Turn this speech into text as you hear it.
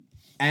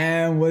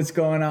And what's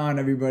going on,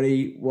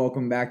 everybody?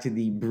 Welcome back to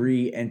the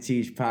Bree and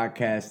Teach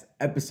podcast,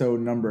 episode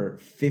number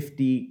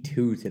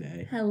 52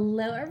 today.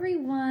 Hello,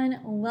 everyone.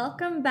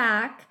 Welcome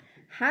back.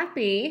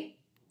 Happy.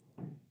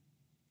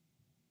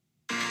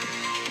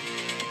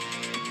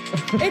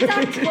 It's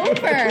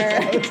October.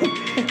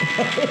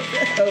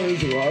 What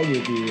is wrong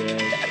with you, man?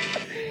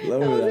 That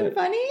wasn't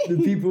funny? The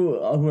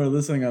people who are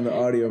listening on the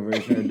audio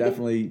version are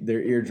definitely,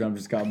 their eardrum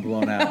just got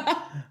blown out.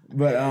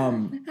 But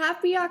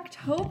Happy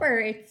October.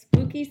 It's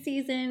spooky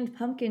season,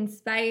 pumpkin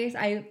spice.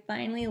 I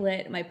finally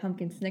lit my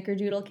pumpkin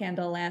snickerdoodle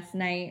candle last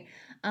night.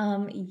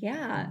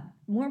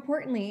 More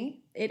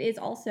importantly, it is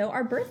also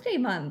our birthday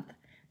month.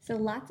 So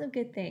lots of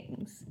good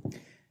things.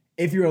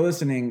 if you are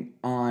listening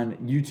on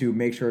YouTube,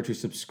 make sure to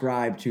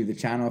subscribe to the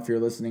channel. If you're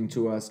listening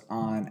to us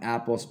on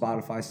Apple,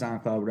 Spotify,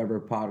 SoundCloud, whatever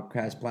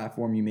podcast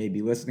platform you may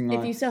be listening on.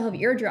 If you still have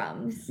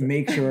eardrums.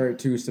 Make sure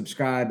to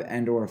subscribe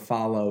and or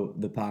follow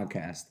the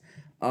podcast.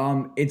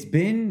 It's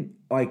been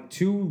like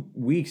 2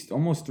 weeks,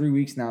 almost 3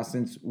 weeks now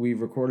since we've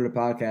recorded a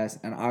podcast,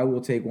 and I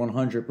will take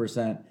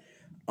 100%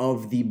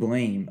 of the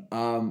blame.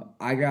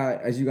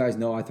 As you guys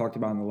know, I talked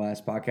about in the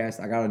last podcast,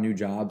 I got a new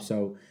job,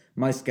 so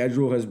my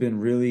schedule has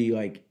been really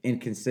like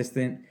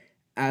inconsistent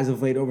as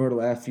of late over the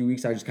last few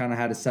weeks. I just kind of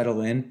had to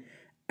settle in,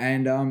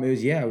 and it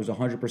was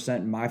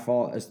 100% my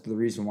fault as to the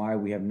reason why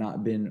we have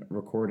not been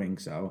recording.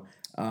 So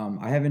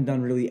I haven't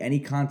done really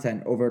any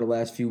content over the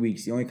last few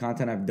weeks. The only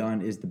content I've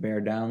done is the Bear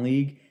Down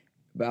League,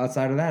 but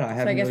outside of that, I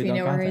haven't. So I guess really we done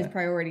know content. where his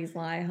priorities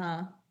lie,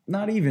 huh?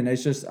 Not even.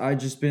 It's just I've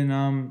just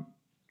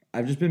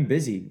been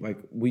busy. Like,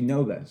 we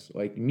know this.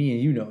 Like, me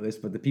and you know this,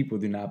 but the people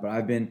do not. But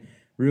I've been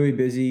really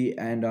busy,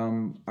 and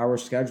our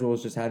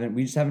schedules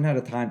we just haven't had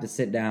a time to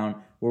sit down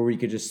where we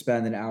could just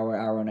spend an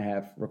hour and a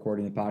half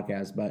recording the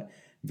podcast. But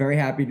very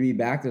happy to be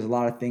back. There's a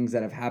lot of things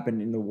that have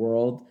happened in the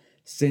world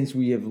since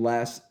we've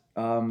last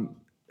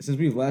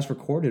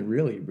recorded,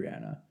 really,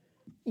 Brianna.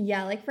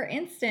 Yeah, like for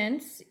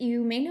instance,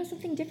 you may know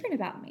something different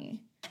about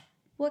me.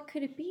 What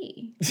could it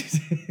be?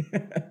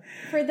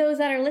 For those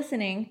that are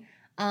listening,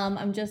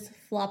 I'm just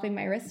flopping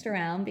my wrist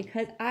around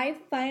because I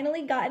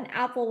finally got an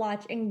Apple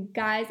Watch, and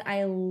guys,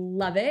 I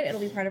love it.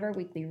 It'll be part of our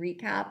weekly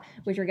recap,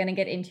 which we're going to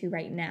get into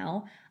right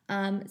now.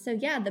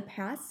 The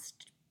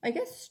past,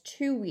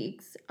 2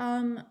 weeks,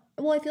 I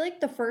feel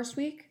like the first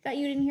week that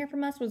you didn't hear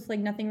from us was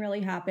like nothing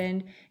really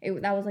happened.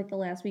 That was like the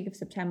last week of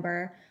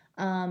September.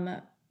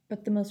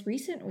 But the most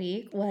recent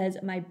week was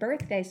my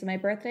birthday. So my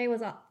birthday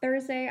was on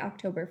Thursday,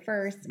 October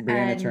 1st.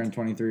 Brianna turned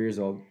 23 years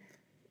old.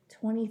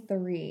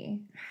 23.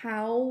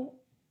 How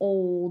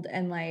old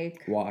and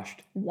like...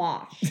 Washed.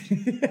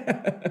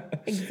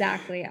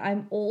 Exactly.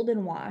 I'm old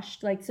and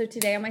washed. Like, so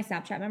today on my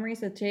Snapchat memory,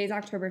 so today's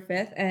October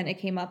 5th, and it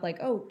came up like,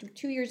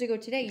 2 years ago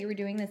today you were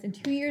doing this, and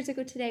 2 years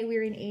ago today we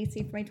were in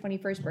AC for my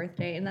 21st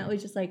birthday, and that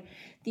was just like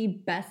the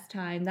best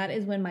time. That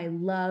is when my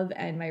love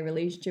and my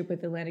relationship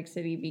with Atlantic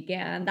City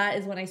began. That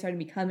is when I started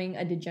becoming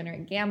a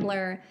degenerate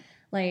gambler.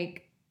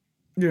 Like...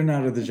 You're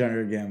not a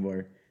degenerate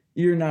gambler.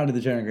 You're not a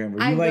degenerate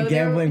gambler. You like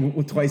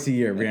gambling twice a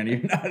year, Brianna.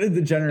 You're not a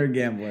degenerate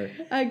gambler.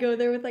 I go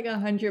there with like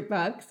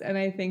 $100, and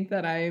I think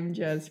that I'm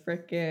just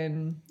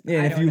freaking.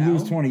 Yeah, and if you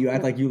lose 20, you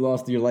act like you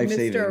lost your life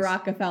savings. Mr.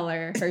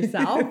 Rockefeller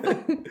herself.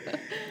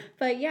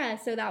 But yeah,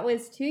 so that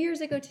was 2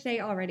 years ago today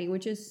already,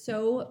 which is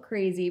so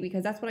crazy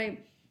because that's what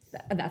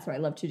I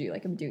love to do.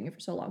 Like, I'm doing it for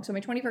so long. So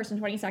my 21st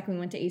and 22nd, we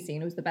went to AC,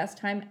 and it was the best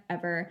time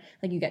ever.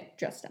 Like, you get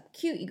dressed up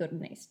cute, you go to a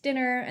nice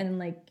dinner, and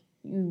like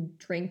you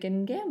drink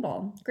and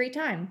gamble. Great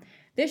time.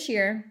 This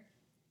year,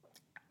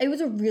 it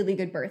was a really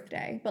good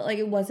birthday, but like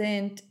it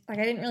wasn't, like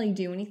I didn't really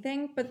do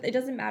anything, but it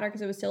doesn't matter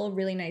because it was still a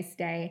really nice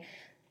day.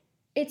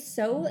 It's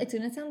going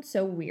to sound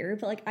so weird,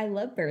 but like I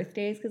love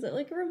birthdays because it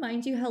like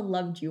reminds you how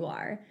loved you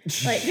are.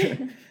 Like,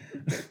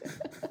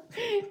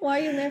 why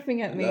are you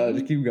laughing at me? No,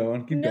 just keep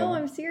going. No,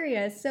 I'm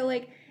serious. So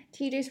like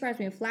TJ surprised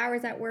me with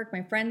flowers at work.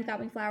 My friends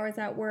got me flowers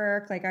at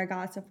work. Like I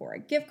got a Sephora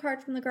gift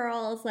card from the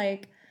girls.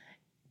 Like,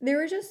 there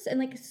were just, and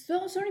like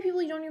so many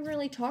people you don't even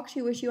really talk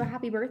to wish you a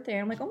happy birthday.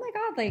 And I'm like, oh my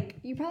God, like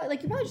you probably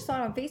just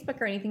saw it on Facebook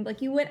or anything. But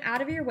like you went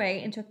out of your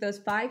way and took those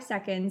 5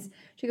 seconds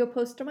to go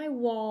post on my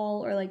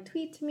wall or like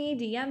tweet to me,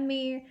 DM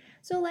me.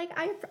 So like,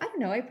 I don't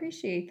know, I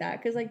appreciate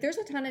that. Cause like there's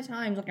a ton of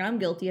times, like I'm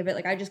guilty of it.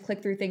 Like I just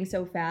click through things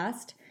so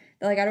fast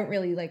that like I don't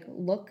really like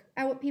look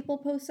at what people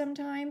post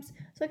sometimes.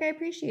 So like I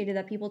appreciated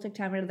that people took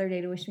time out of their day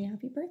to wish me a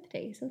happy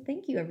birthday. So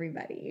thank you,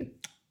 everybody.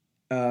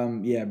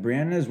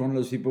 Brianna is one of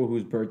those people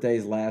whose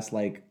birthdays last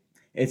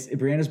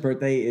Brianna's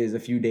birthday is a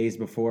few days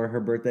before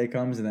her birthday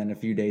comes, and then a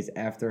few days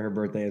after her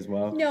birthday as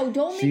well. No,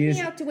 don't make me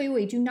out to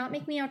wait. Do not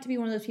make me out to be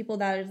one of those people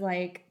that is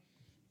like,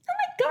 oh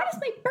my God, it's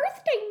my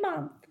birthday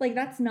month. Like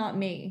that's not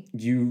me.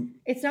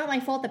 It's not my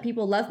fault that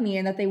people love me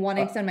and that they want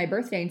to extend my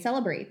birthday and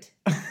celebrate.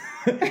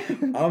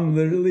 I'm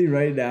literally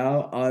right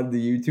now on the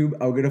YouTube.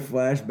 I'm gonna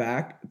flash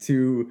back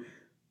to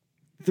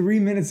 3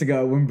 minutes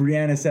ago when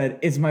Brianna said,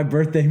 it's my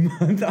birthday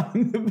month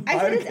on the podcast. I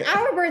said it's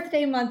our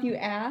birthday month, you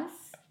ass.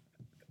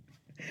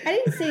 I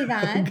didn't say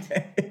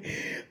that.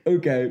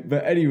 Okay,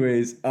 but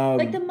anyways,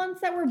 Like the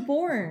months that were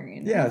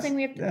born. yes,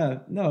 We have to... yeah,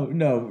 no,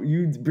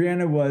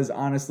 Brianna was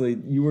honestly,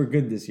 you were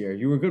good this year.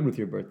 You were good with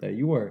your birthday.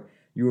 You were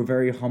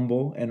very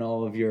humble in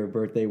all of your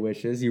birthday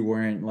wishes. You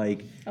weren't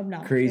like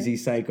Obnoxious. crazy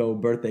psycho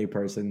birthday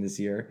person this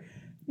year.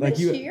 Like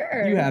This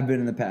year? You have been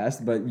in the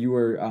past, but you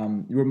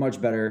were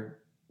much better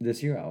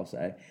this year, I'll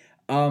say.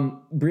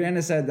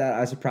 Brianna said that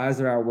I surprised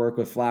her at work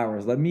with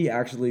flowers. Let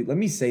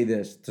me say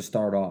this to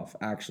start off,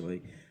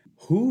 actually.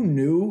 Who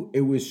knew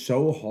it was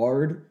so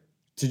hard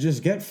to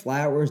just get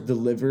flowers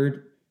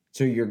delivered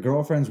to your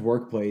girlfriend's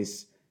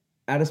workplace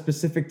at a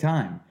specific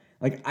time?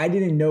 Like, I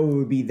didn't know it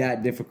would be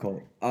that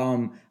difficult.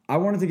 I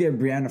wanted to get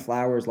Brianna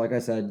flowers, like I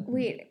said.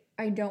 Wait,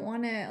 I don't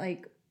want to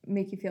like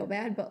make you feel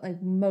bad, but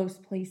like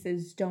most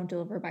places don't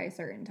deliver by a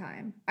certain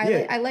time.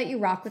 I let you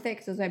rock with it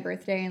because it was my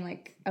birthday and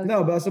like I was...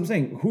 No, but that's what I'm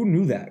saying. Who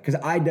knew that? Because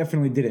I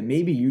definitely didn't.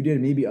 Maybe you did.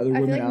 Maybe other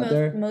women out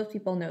there. Most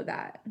people know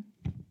that.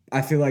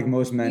 I feel like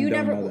most men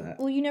don't know that.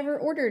 Well, you never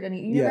ordered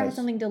any. You never had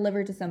something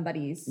delivered to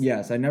somebody's.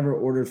 Yes, I never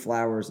ordered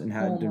flowers and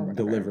had them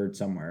delivered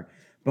somewhere.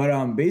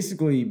 But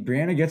basically,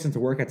 Brianna gets into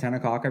work at 10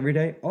 o'clock every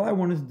day. All I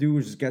wanted to do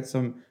was just get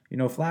some,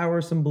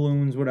 flowers, some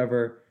balloons,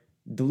 whatever,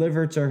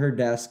 delivered to her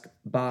desk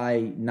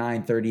by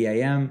 9:30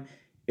 a.m.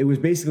 It was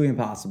basically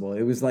impossible.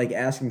 It was like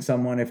asking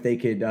someone if they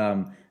could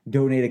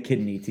donate a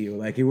kidney to you.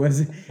 Like it was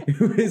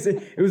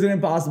an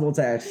impossible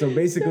task. So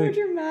basically, so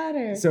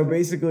dramatic. So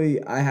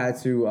basically, I had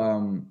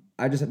to.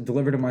 I just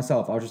delivered them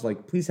myself. I was just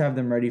like, please have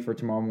them ready for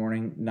tomorrow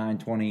morning,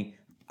 9:20.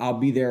 I'll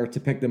be there to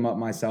pick them up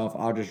myself.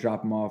 I'll just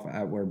drop them off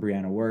at where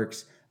Brianna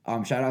works.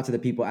 Shout out to the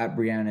people at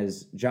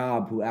Brianna's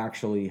job who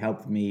actually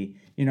helped me.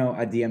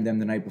 I DM'd them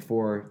the night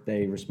before.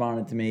 They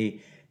responded to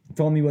me,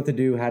 told me what to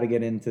do, how to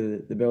get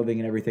into the building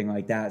and everything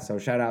like that. So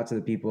shout out to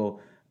the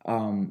people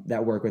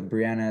that work with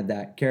Brianna,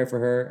 that care for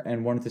her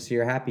and wanted to see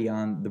her happy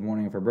on the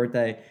morning of her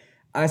birthday.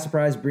 I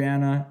surprised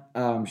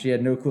Brianna. She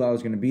had no clue I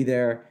was going to be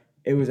there.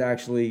 It was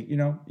actually,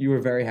 you were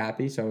very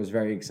happy, so it was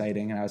very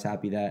exciting, and I was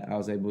happy that I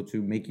was able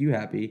to make you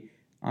happy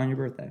on your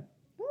birthday.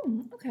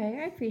 Oh,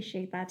 okay. I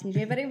appreciate that,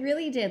 TJ, but it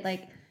really did.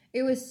 Like,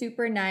 it was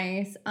super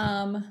nice.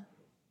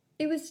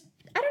 It was,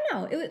 I don't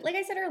know. It was, like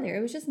I said earlier,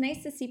 it was just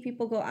nice to see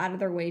people go out of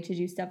their way to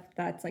do stuff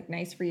that's, like,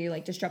 nice for you,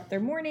 like disrupt their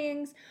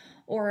mornings,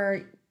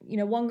 or,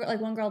 one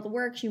girl at the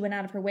work, she went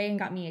out of her way and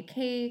got me a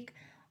cake.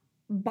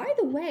 By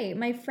the way,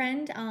 my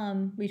friend,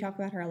 we talk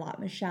about her a lot,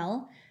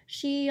 Michelle,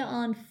 she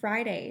on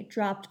Friday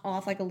dropped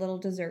off like a little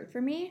dessert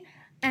for me,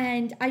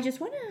 and I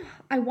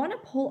want to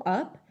pull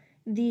up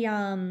the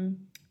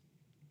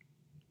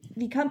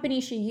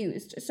company she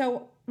used.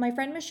 So my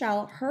friend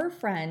Michelle, her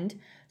friend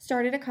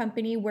started a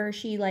company where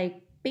she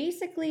like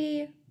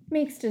basically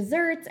makes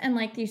desserts and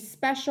like these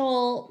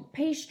special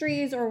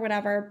pastries or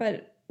whatever,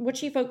 but what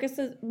she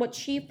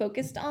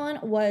focused on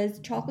was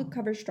chocolate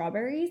covered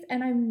strawberries,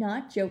 and I'm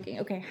not joking.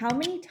 Okay, how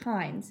many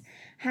times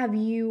have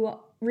you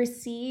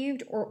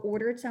received or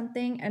ordered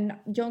something? And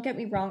don't get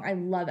me wrong, I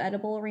love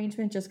edible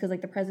arrangements just because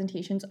like the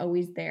presentation's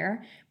always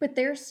there, but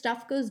their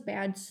stuff goes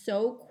bad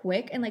so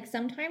quick, and like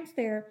sometimes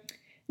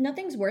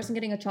nothing's worse than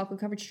getting a chocolate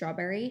covered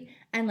strawberry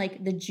and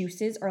like the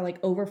juices are like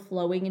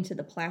overflowing into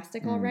the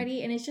plastic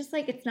already, and it's just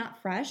like it's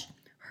not fresh.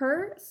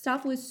 Her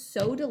stuff was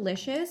so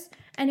delicious,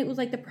 and it was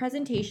like the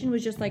presentation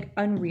was just like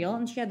unreal,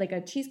 and she had like a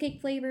cheesecake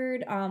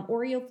flavored,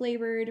 Oreo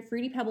flavored,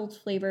 Fruity Pebbles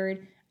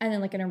flavored, and then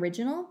like an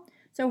original.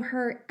 So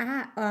her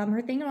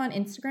thing on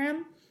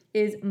Instagram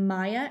is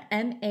Maya,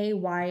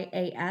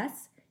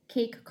 Mayas,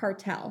 Cake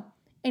Cartel,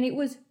 and it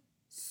was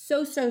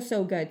so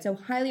good. So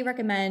highly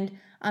recommend.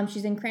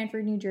 She's in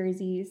Cranford, New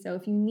Jersey. So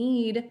if you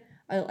need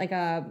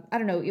I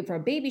don't know, for a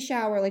baby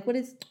shower, like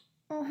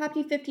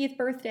happy 50th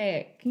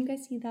birthday. Can you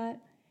guys see that?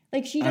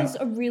 Like, she does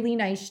a really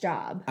nice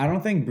job. I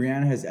don't think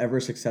Brianna has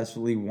ever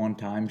successfully one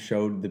time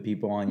showed the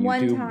people on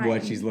YouTube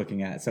what she's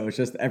looking at. So it's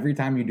just every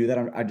time you do that,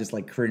 I just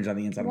like cringe on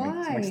the inside. Why?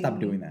 I'm like, stop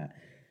doing that.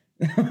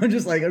 I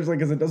was like,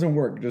 because it doesn't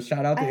work. Just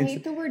shout out to I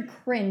hate the word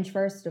cringe,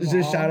 first of all.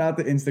 Just shout out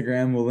to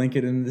Instagram. We'll link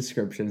it in the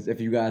descriptions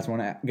if you guys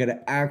want to get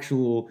an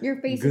actual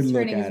Your face is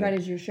turning as red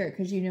as your shirt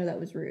because you know that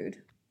was rude.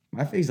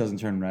 My face doesn't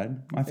turn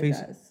red. My face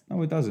does. No,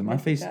 it doesn't. My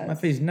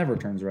face never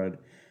turns red.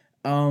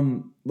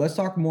 Let's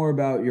talk more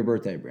about your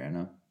birthday,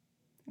 Brianna.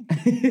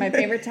 My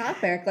favorite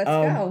topic. Let's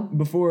go.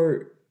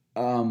 Before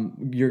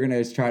you're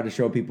gonna try to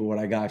show people what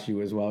I got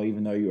you as well,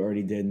 even though you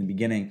already did in the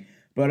beginning.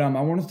 But I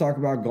want to talk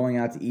about going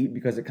out to eat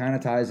because it kind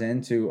of ties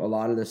into a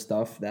lot of the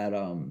stuff that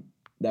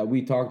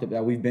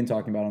we've been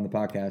talking about on the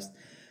podcast.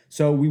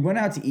 So we went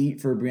out to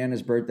eat for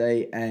Brianna's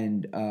birthday,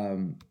 and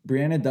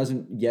Brianna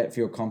doesn't yet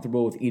feel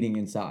comfortable with eating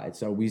inside.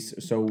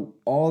 So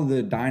all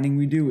the dining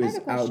we do is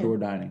outdoor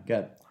dining.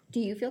 Good. Do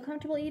you feel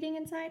comfortable eating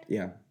inside?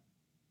 Yeah.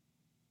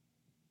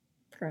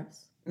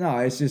 Gross. No,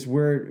 it's just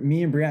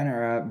me and Brianna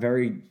are at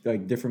very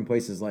like different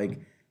places.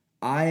 Like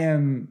I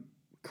am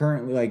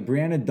currently like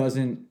Brianna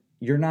doesn't.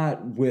 You're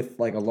not with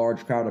like a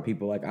large crowd of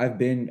people. Like I've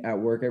been at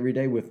work every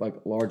day with like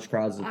large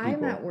crowds of people.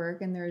 I'm at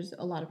work and there's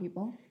a lot of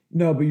people.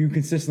 No, but you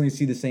consistently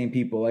see the same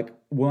people. Like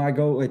when I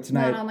go like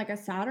tonight. Not on like a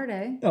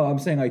Saturday. No, I'm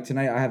saying like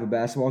tonight I have a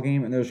basketball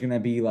game and there's gonna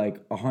be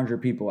like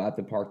 100 people at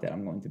the park that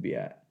I'm going to be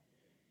at.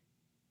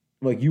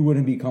 Like you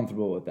wouldn't be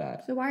comfortable with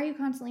that So why are you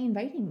constantly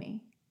inviting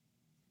me?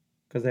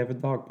 because they have a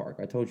dog park.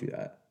 I told you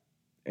that,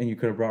 and you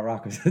could have brought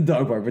Rocco to the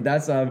dog park. But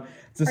that's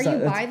It's Are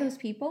you by those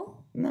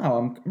people?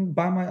 No,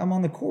 I'm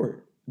on the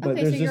court. But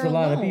Okay, there's so just you're a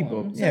lot alone. of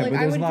people. So Yeah, like but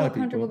I there's a would lot feel of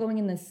people. comfortable going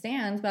in the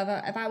stands,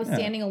 but if I was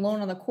standing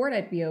alone on the court,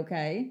 I'd be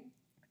okay.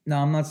 No,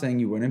 I'm not saying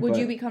you wouldn't. Would but,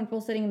 you be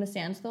comfortable sitting in the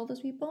stands with all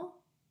those people?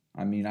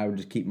 I mean, I would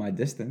just keep my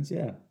distance.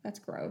 Yeah, That's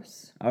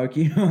gross. I would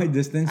keep my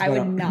distance. I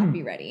would not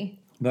be ready.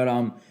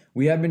 But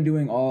we have been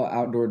doing all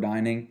outdoor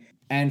dining,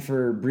 and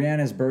for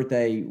Brianna's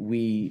birthday,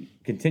 we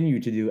continue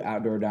to do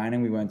outdoor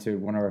dining. We went to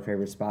one of our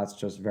favorite spots,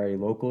 just very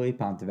locally,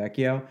 Ponte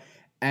Vecchio,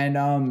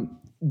 and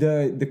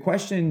the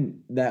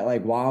question that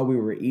like while we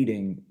were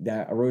eating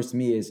that arose to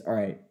me is, all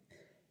right,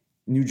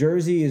 New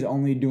Jersey is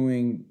only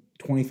doing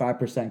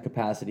 25%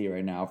 capacity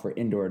right now for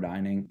indoor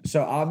dining.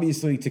 So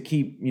obviously to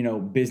keep,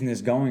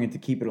 business going and to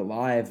keep it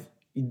alive,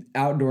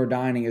 outdoor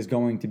dining is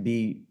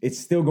it's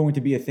still going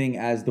to be a thing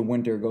as the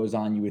winter goes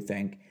on, you would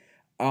think.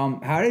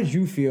 How did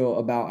you feel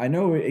about, I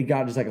know it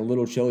got just like a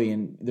little chilly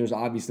and there's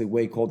obviously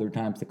way colder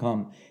times to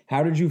come.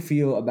 How did you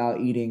feel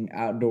about eating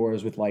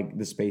outdoors with like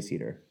the space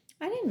heater?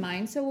 I didn't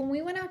mind. So when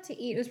we went out to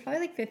eat, it was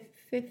probably like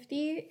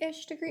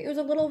 50-ish degree. It was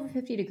a little over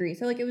 50 degrees.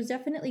 So like it was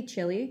definitely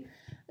chilly.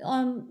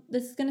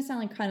 This is gonna sound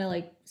like kind of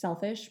like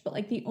selfish, but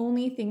like the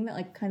only thing that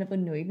like kind of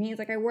annoyed me is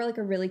like I wore like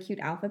a really cute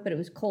outfit, but it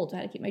was cold, so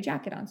I had to keep my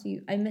jacket on. So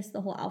I missed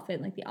the whole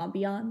outfit and like the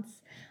ambiance.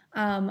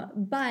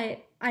 But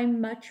I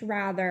much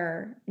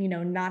rather,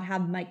 not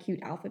have my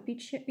cute outfit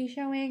be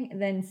showing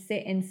than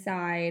sit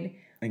inside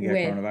And get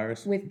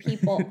coronavirus? with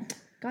people.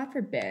 God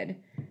forbid,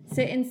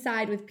 sit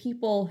inside with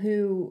people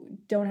who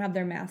don't have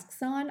their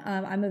masks on.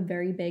 I'm a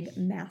very big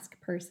mask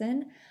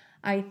person.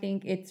 I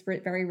think it's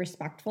very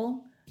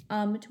respectful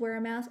to wear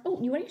a mask.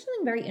 Oh, you want to hear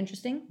something very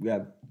interesting?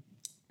 Yeah.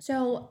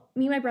 So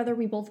me and my brother,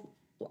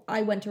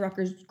 I went to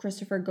Rutgers.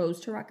 Christopher goes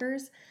to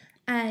Rutgers,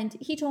 and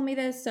he told me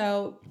this.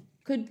 So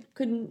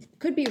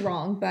could be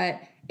wrong, but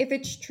if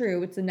it's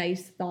true, it's a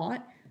nice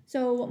thought.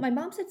 So my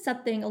mom said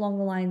something along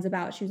the lines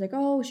about, she was like,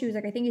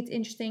 I think it's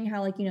interesting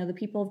how like, the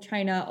people of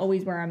China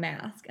always wear a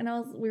mask. And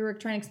we were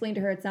trying to explain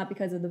to her it's not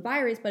because of the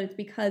virus, but it's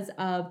because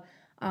of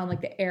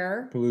like the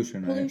air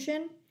pollution.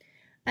 Right?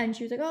 And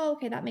she was like, oh,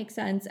 okay, that makes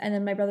sense. And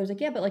then my brother's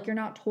like, yeah, but like you're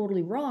not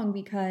totally wrong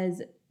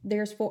because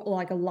there's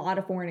like a lot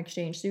of foreign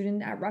exchange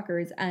students at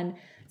Rutgers, and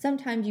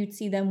sometimes you'd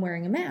see them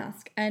wearing a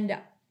mask. And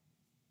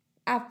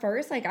at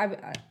first, like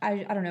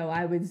I don't know,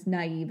 I was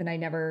naive and I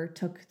never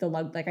took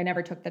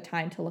the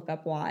time to look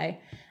up why.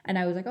 And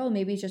I was like, oh,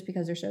 maybe it's just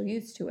because they're so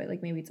used to it.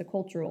 Like maybe it's a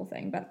cultural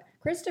thing. But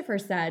Christopher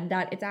said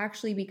that it's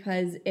actually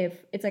because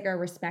if it's like a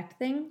respect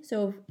thing.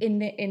 So if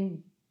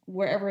in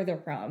wherever they're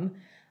from,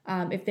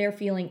 if they're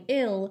feeling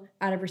ill,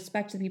 out of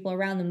respect to the people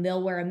around them,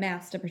 they'll wear a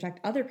mask to protect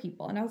other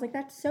people. And I was like,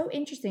 that's so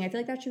interesting. I feel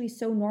like that should be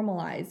so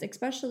normalized,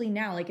 especially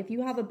now. Like if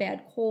you have a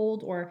bad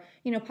cold or,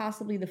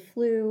 possibly the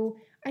flu,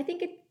 I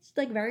think it's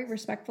like very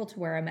respectful to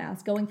wear a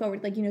mask going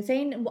forward. Like,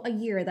 saying a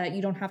year that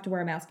you don't have to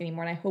wear a mask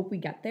anymore, and I hope we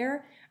get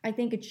there. I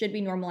think it should be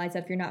normalized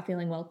that if you're not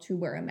feeling well to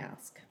wear a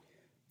mask.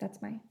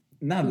 That's my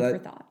food for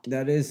thought.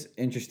 That is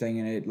interesting.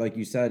 And it, like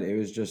you said, it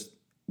was just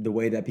the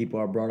way that people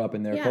are brought up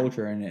in their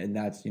culture. And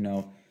that's,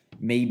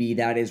 maybe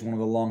that is one of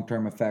the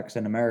long-term effects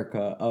in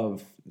America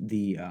of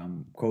the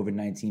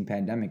COVID-19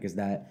 pandemic is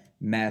that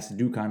masks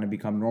do kind of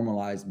become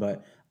normalized,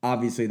 but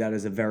obviously that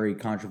is a very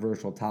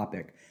controversial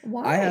topic.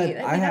 Why?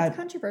 That's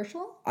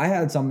controversial? I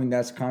had something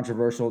that's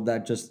controversial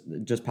that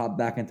just popped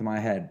back into my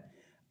head.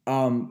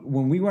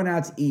 When we went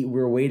out to eat, we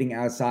were waiting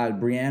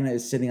outside. Brianna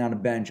is sitting on a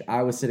bench.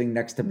 I was sitting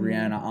next to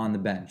Brianna on the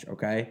bench,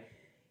 okay?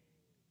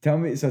 Tell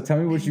me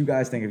what you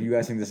guys think, if you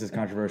guys think this is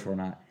controversial or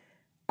not.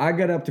 I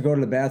got up to go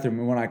to the bathroom,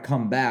 and when I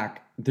come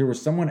back, there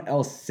was someone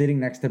else sitting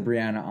next to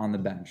Brianna on the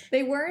bench.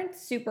 They weren't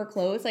super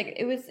close. Like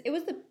it was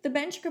the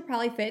bench could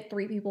probably fit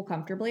 3 people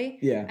comfortably.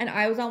 Yeah. And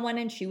I was on one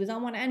end, she was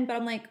on one end, but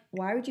I'm like,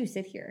 why would you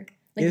sit here?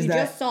 Like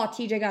just saw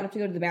TJ got up to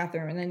go to the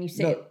bathroom and then you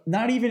sit. No,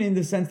 not even in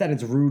the sense that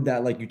it's rude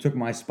that like you took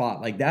my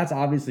spot. Like that's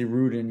obviously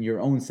rude in your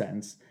own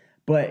sense.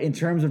 But in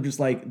terms of just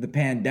like the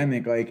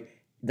pandemic, like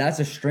that's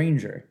a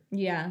stranger.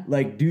 Yeah.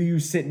 Like, do you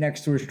sit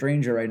next to a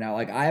stranger right now?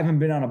 Like, I haven't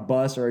been on a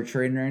bus or a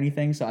train or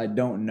anything, so I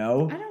don't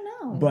know. I don't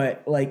know.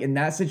 But, like, in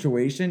that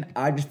situation,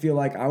 I just feel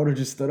like I would have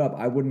just stood up.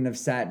 I wouldn't have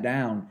sat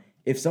down.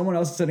 If someone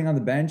else is sitting on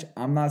the bench,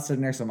 I'm not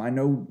sitting next to them. I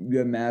know you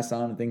have masks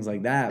on and things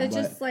like that. It's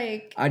but just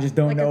like I just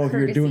don't like know if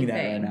you're doing that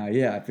thing. right now.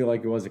 Yeah, I feel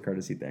like it was a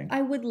courtesy thing.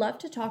 I would love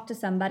to talk to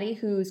somebody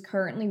who's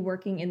currently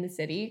working in the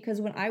city,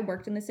 because when I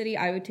worked in the city,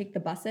 I would take the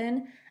bus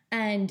in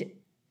and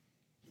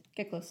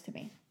get close to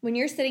me. When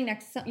you're sitting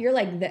next to, you're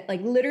like that, like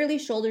literally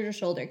shoulder to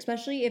shoulder,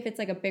 especially if it's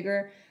like a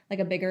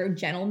bigger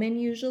gentleman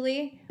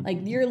usually. Like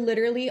you're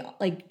literally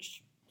like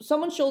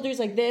someone's shoulders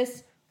like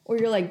this or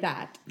you're like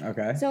that.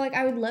 Okay. So like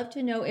I would love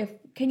to know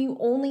can you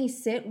only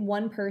sit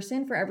one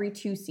person for every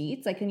 2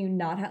 seats? Like can you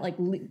not have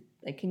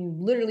Like, can you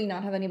literally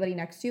not have anybody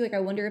next to you? Like, I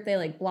wonder if they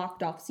like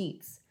blocked off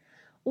seats,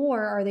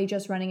 or are they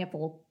just running at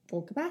full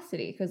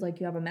capacity? Because like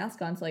you have a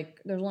mask on, so like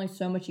there's only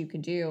so much you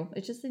can do.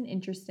 It's just an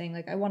interesting.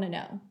 Like, I want to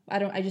know.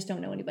 I just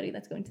don't know anybody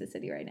that's going to the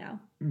city right now.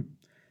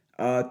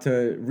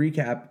 To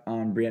recap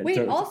on Brianna.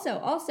 Wait,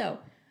 also.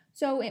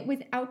 So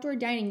with outdoor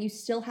dining, you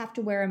still have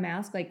to wear a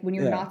mask, like when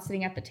you're not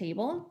sitting at the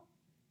table.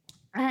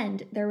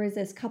 And there was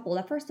this couple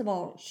that, first of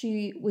all,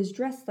 she was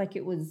dressed like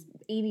it was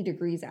 80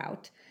 degrees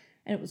out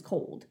and it was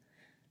cold.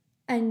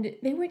 And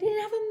they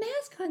didn't have a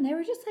mask on. They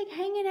were just like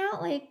hanging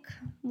out, like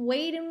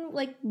waiting,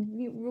 like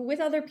with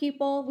other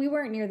people. We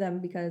weren't near them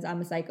because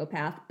I'm a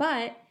psychopath,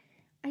 but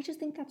I just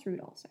think that's rude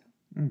also.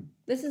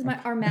 This is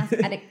our mask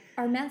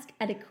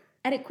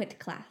etiquette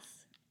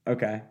class.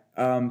 Okay.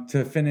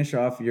 To finish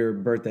off your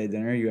birthday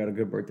dinner, you had a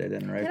good birthday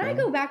dinner, right? Can I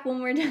go back one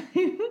more time?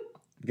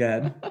 Go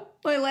ahead.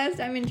 My last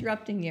time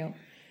interrupting you.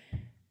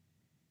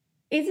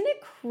 Isn't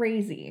it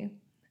crazy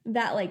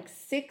that like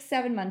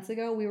 6-7 months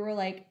ago we were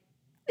like,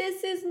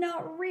 this is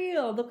not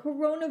real. The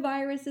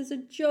coronavirus is a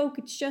joke.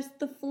 It's just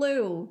the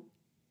flu.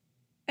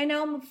 And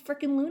now I'm a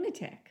freaking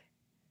lunatic.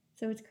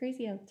 So it's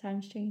crazy how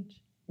times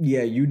change.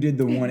 Yeah, you did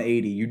the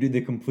 180. You did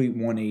the complete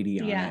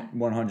 180 on Yeah. it.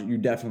 100. You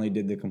definitely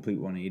did the complete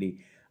 180.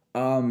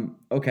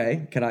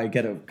 Okay. Can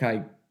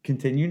I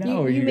continue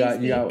now, or you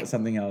got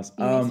something else?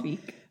 You may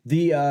speak.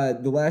 The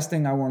last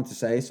thing I wanted to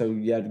say. So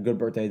you had a good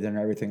birthday dinner,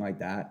 everything like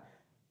that.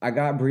 I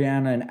got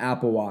Brianna an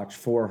Apple Watch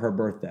for her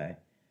birthday.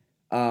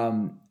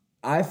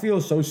 I feel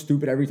so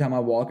stupid every time I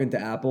walk into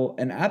Apple,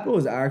 and Apple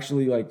is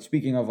actually, like,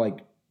 speaking of like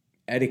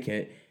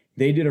etiquette,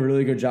 they did a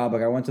really good job.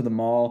 Like, I went to the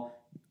mall.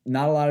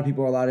 Not a lot of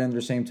people are allowed in at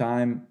the same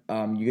time.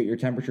 You get your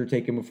temperature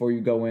taken before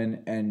you go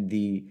in, and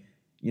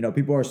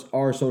people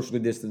are socially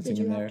distancing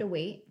in there. Did you have to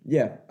wait?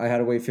 Yeah, I had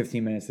to wait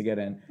 15 minutes to get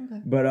in.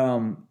 Okay.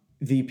 But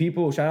the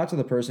people, shout out to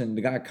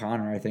the guy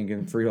Connor, I think,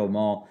 in Freehold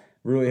Mall,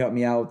 really helped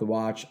me out with the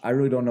watch. I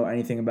really don't know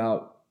anything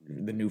about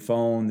the new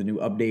phone, the new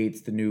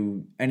updates, the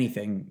new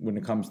anything when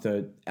it comes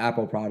to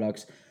Apple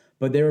products.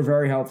 But they were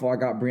very helpful. I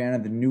got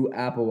Brianna the new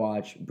Apple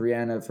Watch.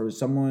 Brianna, for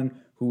someone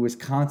who was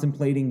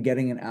contemplating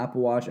getting an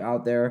Apple Watch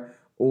out there,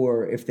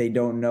 or if they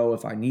don't know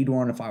if I need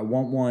one, if I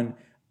want one,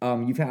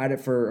 you've had it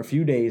for a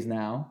few days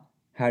now.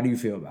 How do you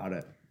feel about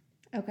it?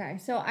 Okay,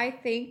 so I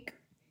think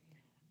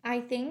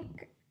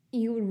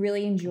you would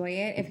really enjoy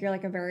it if you're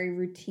like a very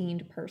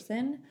routine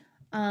person.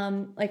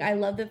 Like, I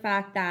love the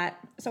fact that,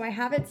 so I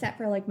have it set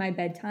for like my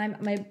bedtime.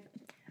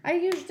 I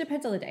usually,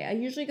 depends on the day. I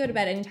usually go to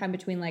bed anytime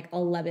between like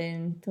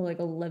 11 to like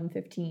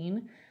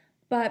 11:15.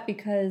 But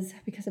because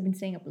I've been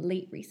staying up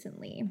late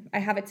recently, I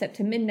have it set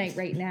to midnight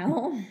right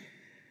now.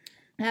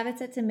 I have it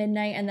set to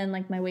midnight, and then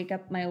like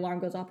my alarm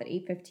goes off at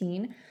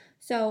 8:15.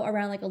 So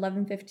around like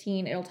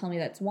 11:15, it'll tell me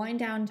that's wind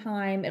down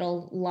time.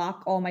 It'll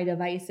lock all my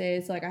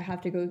devices. So like I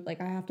have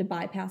to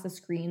bypass a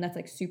screen that's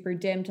like super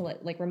dim to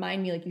like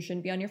remind me like you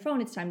shouldn't be on your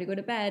phone. It's time to go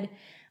to bed.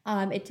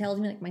 It tells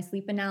me like my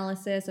sleep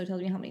analysis. So it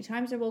tells me how many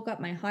times I woke up,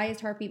 my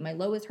highest heartbeat, my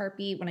lowest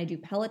heartbeat. When I do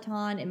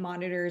Peloton, it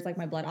monitors like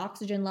my blood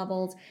oxygen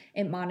levels.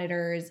 It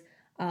monitors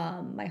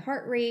my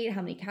heart rate, how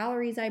many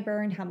calories I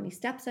burned, how many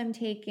steps I'm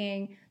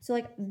taking. So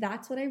like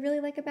that's what I really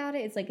like about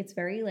it. It's like it's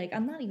very like,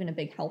 I'm not even a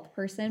big health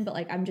person, but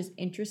like I'm just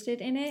interested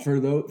in it. For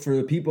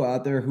the people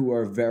out there who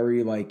are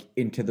very like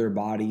into their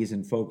bodies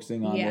and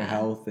focusing on their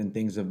health and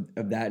things of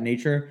that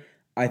nature,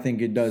 I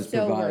think it does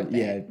provide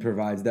it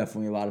provides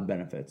definitely a lot of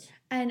benefits.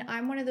 And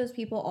I'm one of those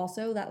people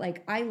also that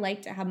like I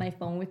like to have my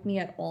phone with me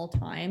at all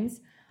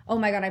times. Oh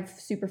my God, I have a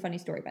super funny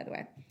story, by the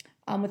way.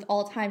 With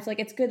all times, so like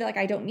it's good that like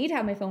I don't need to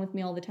have my phone with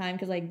me all the time,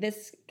 because like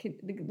this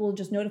will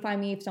just notify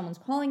me if someone's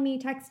calling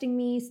me, texting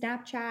me,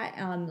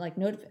 Snapchat,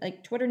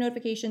 like Twitter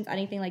notifications,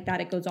 anything like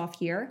that. It goes off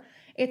here.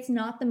 It's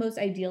not the most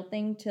ideal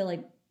thing to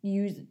like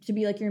use to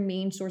be like your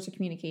main source of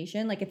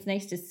communication. Like it's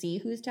nice to see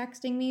who's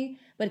texting me,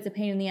 but it's a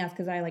pain in the ass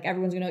because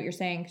everyone's gonna know what you're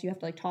saying because you have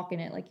to like talk in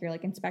it like you're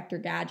like Inspector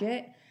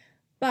Gadget.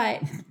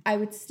 But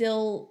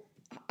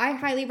I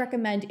highly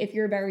recommend if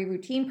you're a very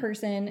routine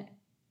person.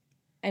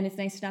 And it's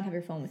nice to not have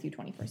your phone with you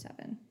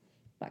 24/7.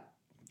 But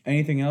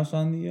anything else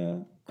on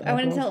the? I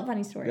want to tell a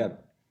funny story. Yeah.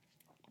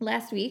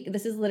 Last week,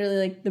 this is literally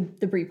like the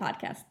Brie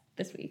podcast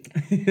this week.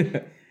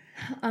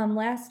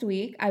 Last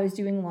week, I was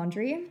doing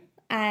laundry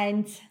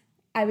and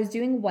I was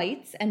doing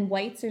whites. And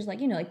whites, there's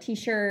like like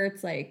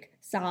t-shirts, like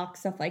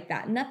socks, stuff like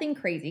that. Nothing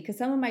crazy because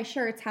some of my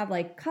shirts have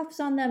like cuffs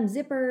on them,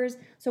 zippers.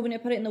 So when I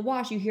put it in the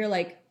wash, you hear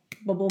like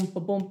ba-boom,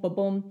 ba-boom,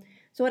 ba-boom.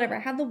 So whatever, I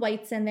have the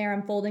whites in there.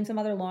 I'm folding some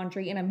other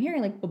laundry and I'm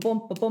hearing like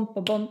ba-boom, ba-boom,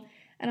 ba-boom.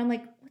 And I'm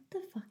like, what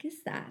the fuck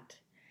is that?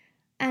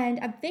 And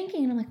I'm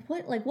thinking, and I'm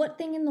like, what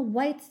thing in the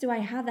whites do I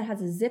have that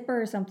has a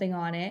zipper or something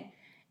on it?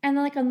 And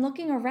then like I'm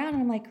looking around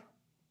and I'm like,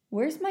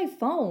 where's my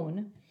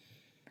phone?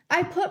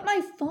 I put my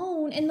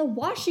phone in the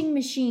washing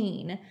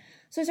machine.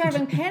 So I started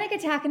having a panic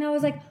attack and I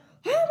was like, oh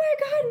my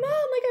God, Mom,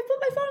 like I put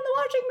my phone in the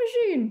washing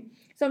machine.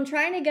 So I'm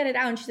trying to get it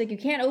out and she's like, you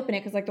can't open it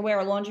because like the way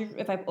our laundry,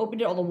 if I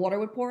opened it, all the water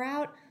would pour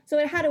out. So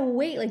it had to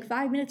wait like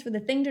 5 minutes for the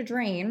thing to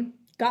drain,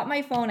 got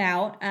my phone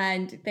out,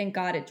 and thank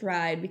God it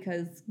dried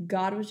because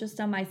God was just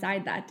on my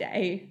side that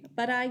day.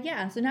 But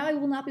yeah, so now I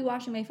will not be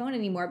washing my phone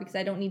anymore because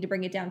I don't need to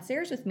bring it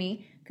downstairs with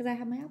me because I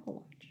have my Apple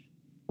Watch.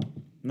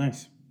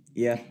 Nice.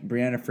 Yeah,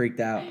 Brianna freaked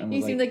out. And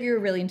You seemed like you were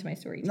really into my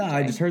story. No, TJ.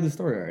 I just heard the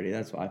story already.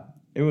 That's why.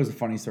 It was a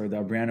funny story,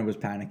 though. Brianna was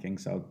panicking,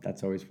 so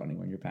that's always funny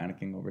when you're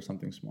panicking over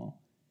something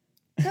small.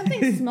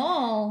 Something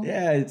small.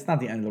 Yeah, it's not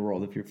the end of the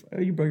world. If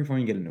you broke your phone,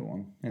 you get a new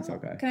one. It's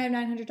okay. Can I have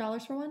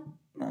 $900 for one?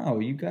 No,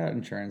 you got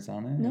insurance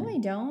on it. No, I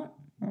don't.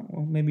 Oh,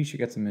 well, maybe you should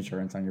get some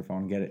insurance on your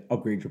phone. Get it,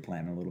 upgrade your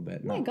plan a little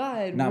bit. Oh my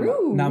God, not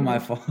rude. Not my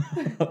fault.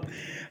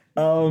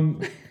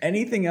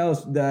 Anything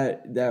else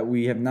that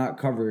we have not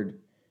covered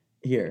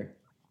here?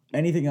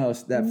 Anything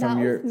else that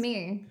from your?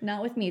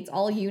 Not with me. It's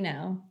all you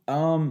now.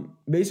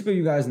 Basically,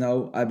 you guys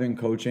know I've been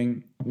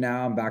coaching.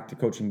 Now I'm back to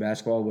coaching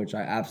basketball, which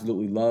I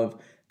absolutely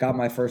love. Got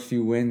my first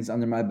few wins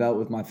under my belt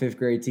with my 5th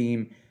grade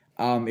team.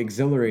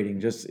 Exhilarating,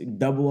 just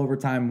double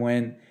overtime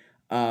win.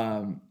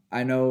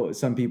 I know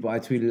some people, I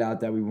tweeted out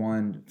that we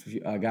won.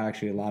 Got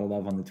actually a lot of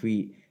love on the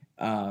tweet.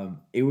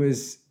 It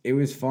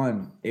was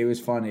fun.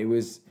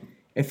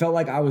 It felt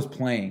like I was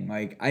playing.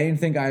 Like, I didn't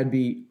think I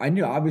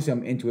knew obviously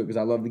I'm into it because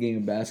I love the game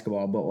of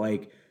basketball, but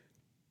like,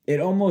 it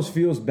almost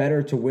feels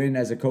better to win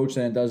as a coach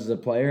than it does as a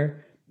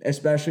player,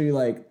 especially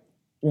like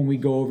when we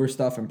go over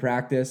stuff in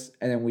practice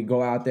and then we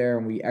go out there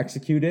and we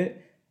execute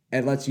it.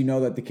 It lets you know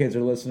that the kids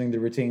are listening, they're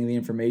retaining the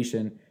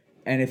information,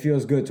 and it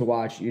feels good to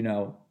watch,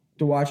 to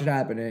watch it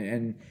happen.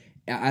 And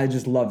I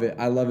just love it.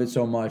 I love it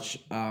so much.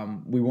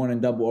 We won in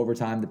double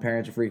overtime. The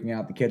parents were freaking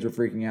out. The kids were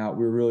freaking out.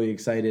 We were really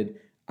excited.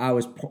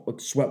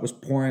 Sweat was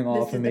pouring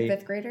off of me. This is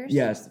the 5th graders?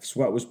 Yes,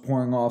 sweat was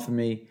pouring off of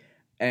me.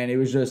 And it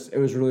was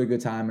really a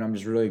good time. And I'm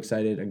just really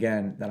excited,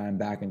 again, that I'm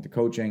back into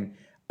coaching.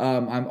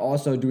 I'm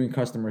also doing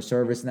customer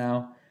service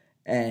now.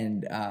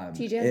 And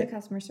TJ has a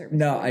customer service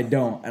No, voice. I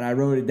don't. And I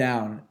wrote it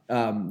down.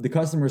 The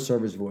customer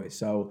service voice.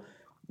 So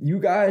you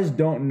guys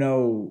don't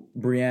know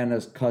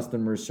Brianna's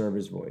customer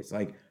service voice.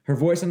 Like, her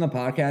voice on the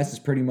podcast is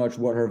pretty much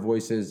what her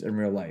voice is in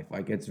real life.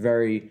 Like,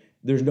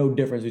 there's no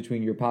difference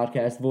between your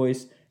podcast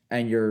voice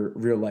and your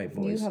real life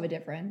voice. You have a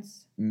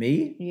difference.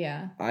 Me?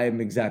 Yeah. I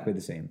am exactly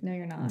the same. No,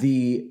 you're not.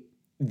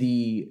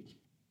 The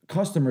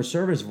customer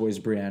service voice,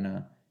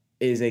 Brianna,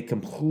 is a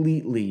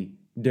completely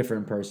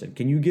different person.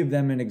 Can you give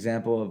them an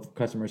example of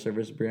customer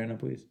service, Brianna,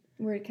 please?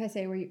 Where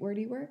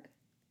do you work?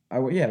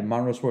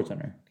 Monroe Sports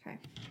Center. Okay.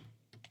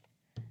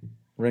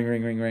 Ring,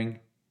 ring, ring, ring.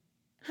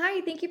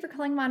 Hi, thank you for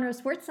calling Monroe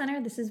Sports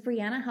Center. This is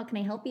Brianna. How can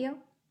I help you?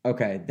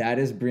 Okay, that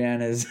is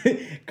Brianna's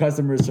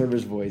customer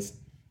service voice.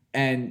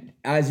 And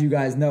as you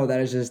guys know,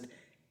 that is just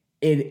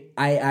it.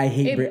 I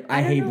hate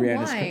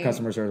Brianna's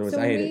customer service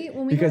voice. I hate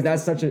it because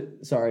that's such a,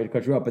 sorry to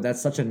cut you up, but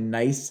that's such a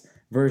nice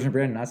version of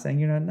Brianna. Not saying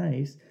you're not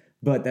nice,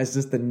 but that's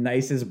just the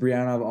nicest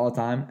Brianna of all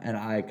time, and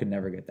I could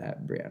never get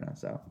that Brianna.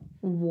 So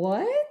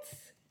what?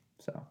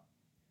 So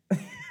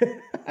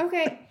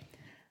okay.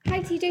 Hi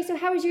TJ, so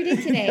how was your day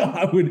today?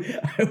 I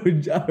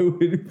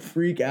would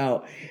freak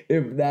out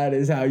if that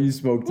is how you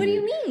spoke to me.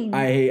 What do you mean?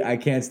 I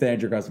can't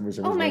stand your customer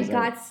service. Oh my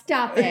God,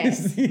 stop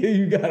it.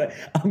 You gotta,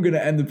 I'm gonna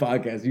end the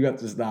podcast. You have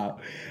to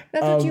stop.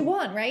 That's what you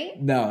want, right?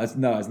 No, it's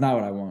not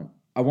what I want.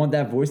 I want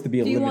that voice to be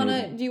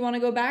eliminated. Do you wanna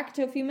go back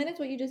to a few minutes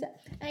what you just said?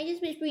 I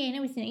just wish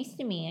Brianna was nice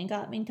to me and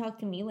got me and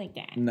talked to me like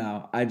that.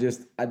 No,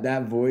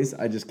 that voice,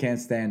 I just can't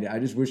stand it. I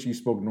just wish you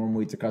spoke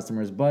normally to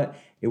customers, but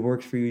it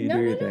works for you. You do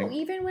your thing. No.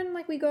 Even when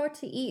like we go out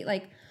to eat,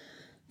 like,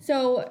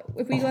 so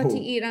if we go out to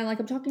eat and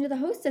I'm talking to the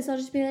hostess, I'll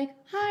just be like,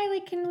 "Hi,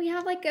 like, can we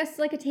have like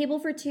a table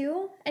for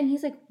 2?" And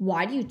he's like,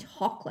 "Why do you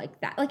talk like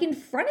that? Like in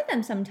front of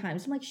them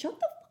sometimes?" I'm like, "Shut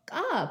the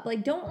fuck up!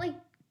 Like, don't like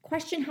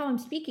question how I'm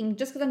speaking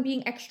just because I'm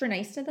being extra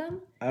nice to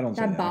them." I don't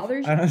say that.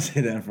 Bothers you? I don't say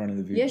that in front of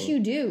the people. Yes,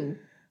 you do.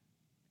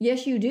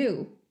 Yes, you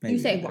do. Maybe you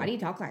say, I do. "Why do you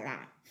talk like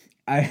that?"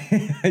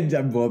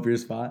 I blow up your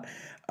spot.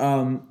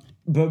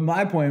 But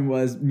my point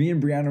was, me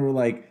and Brianna were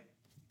like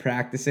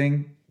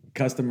practicing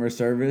customer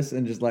service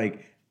and just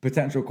like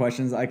potential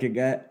questions I could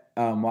get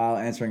while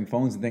answering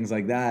phones and things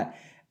like that.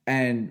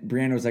 And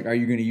Brianna was like, "Are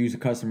you going to use a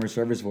customer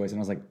service voice?" And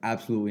I was like,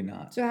 "Absolutely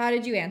not." So how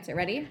did you answer?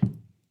 Ready?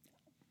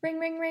 Ring,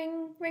 ring,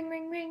 ring, ring,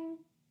 ring, ring.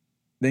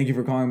 Thank you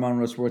for calling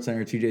Monroe Sports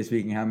Center. TJ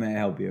speaking. How may I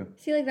help you?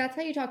 See, like, that's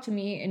how you talk to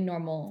me in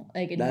normal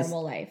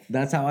life.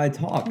 That's how I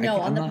talk. No,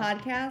 on the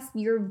podcast,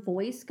 your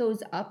voice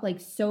goes up like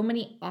so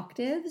many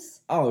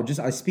octaves. Oh,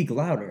 I speak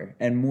louder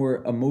and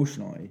more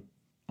emotionally.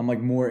 I'm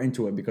like more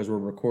into it because we're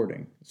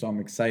recording. So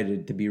I'm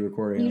excited to be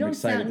recording. I'm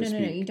excited to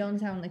speak. No, you don't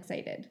sound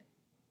excited.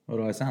 What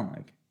do I sound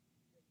like?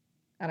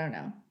 I don't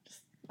know.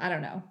 I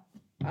don't know.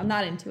 I'm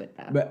not into it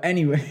though. But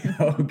anyway,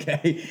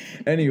 okay.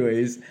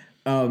 Anyways,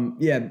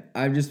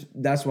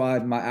 that's why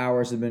my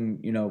hours have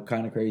been,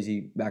 kind of crazy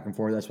back and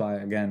forth. That's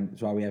why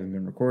we haven't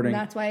been recording. And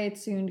that's why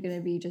it's soon going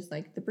to be just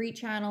like the Bree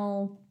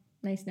channel.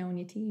 Nice knowing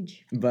you,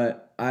 Tej.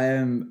 But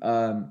I'm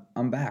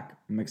back.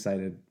 I'm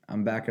excited.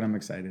 I'm back and I'm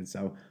excited.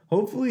 So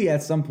hopefully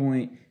at some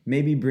point,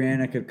 maybe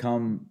Brianna could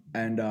come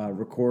and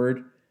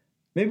record.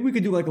 Maybe we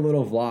could do like a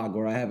little vlog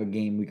where I have a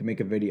game. We can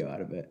make a video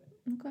out of it.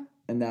 Okay.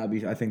 And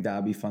I think that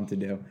would be fun to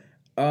do.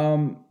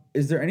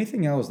 Is there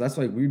anything else? That's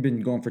like we've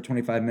been going for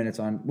 25 minutes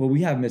on. Well,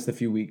 we have missed a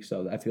few weeks,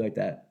 so I feel like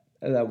that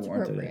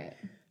warranted it.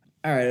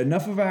 All right,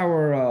 enough of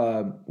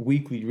our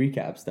weekly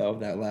recaps though.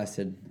 That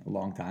lasted a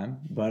long time,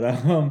 but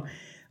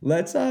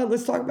let's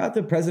talk about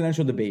the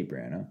presidential debate,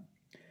 Brianna.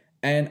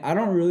 And I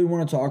don't really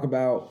want to talk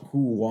about who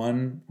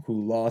won,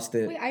 who lost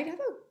it. Wait, I have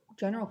a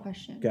general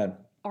question. Good.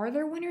 Are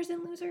there winners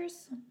and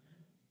losers?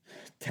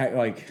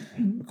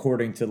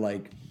 According to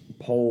like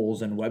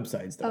polls and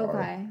websites that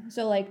are. Okay.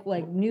 So like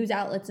news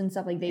outlets and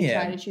stuff, like they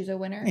try to choose a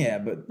winner? Yeah,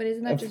 but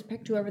isn't that just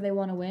pick whoever they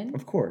want to win?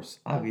 Of course,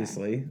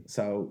 obviously. Okay.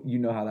 So you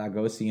know how that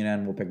goes.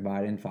 CNN will pick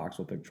Biden, Fox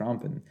will pick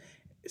Trump, and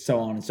so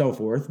on and so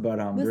forth. But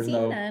there's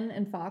CNN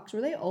and Fox,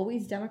 were they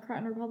always Democrat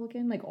and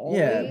Republican? Like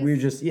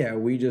always? Yeah,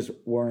 we just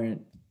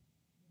weren't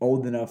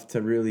old enough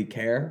to really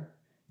care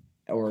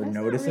or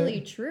notice it. That's not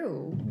really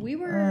true. We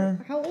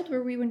were how old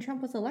were we when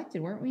Trump was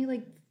elected? Weren't we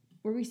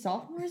were we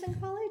sophomores in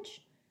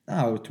college?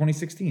 Oh,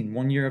 2016,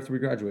 1 year after we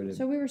graduated.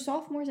 So we were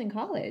sophomores in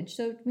college.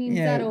 So it means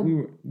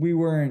we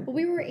weren't. But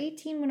we were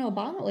 18 when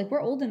Obama. Like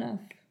we're old enough.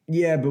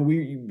 Yeah, but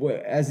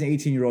as an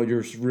 18-year-old,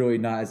 you're really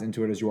not as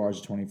into it as you are as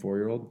a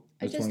 24-year-old.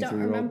 I just don't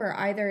remember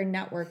either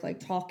network like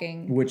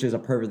talking. Which is a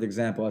perfect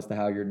example as to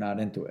how you're not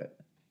into it.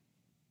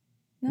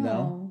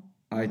 No?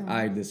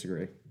 I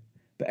disagree.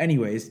 But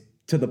anyways,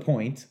 to the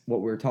point,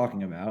 what we're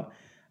talking about,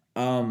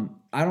 I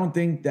don't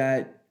think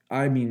that,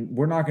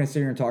 we're not going to sit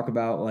here and talk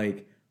about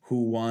like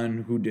who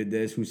won, who did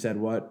this, who said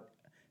what.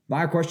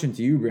 My question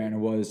to you, Brandon,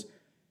 was,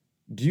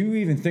 do you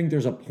even think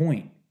there's a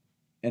point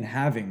in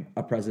having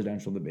a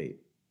presidential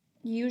debate?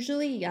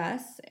 Usually,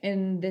 yes.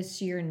 And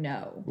this year,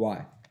 no.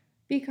 Why?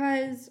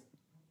 Because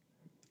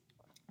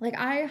like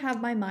I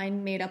have my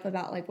mind made up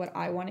about like what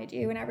I want to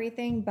do and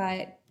everything,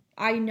 but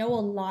I know a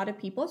lot of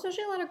people,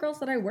 especially a lot of girls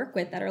that I work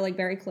with that are like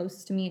very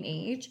close to me in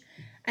age.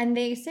 And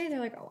they say, they're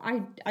like, oh,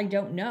 I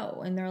don't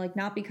know. And they're like,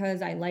 not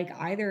because I like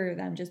either of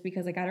them, just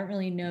because like I don't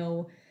really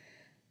know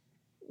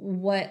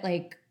what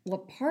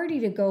party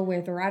to go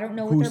with, or I don't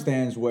know who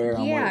stands where.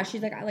 Yeah,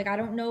 she's like I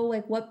don't know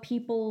like what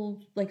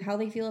people like how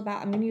they feel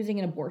about. I'm using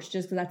an abortion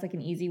just because that's like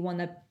an easy one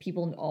that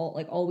people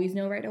always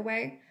know right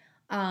away.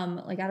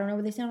 Like I don't know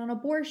where they stand on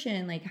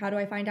abortion. Like how do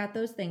I find out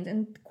those things?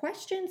 And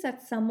questions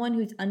that someone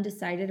who's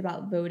undecided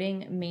about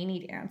voting may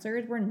need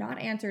answered were not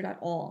answered at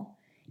all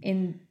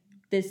in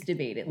this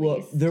debate, at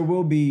least. There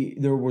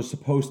were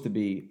supposed to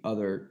be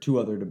two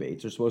other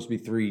debates. There's supposed to be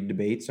 3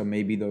 debates, so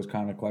maybe those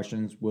kind of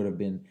questions would have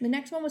been. The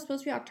next one was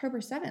supposed to be October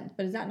 7th,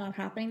 but is that not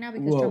happening now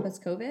because Trump has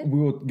COVID? We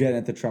will get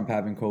into Trump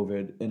having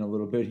COVID in a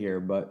little bit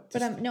here, but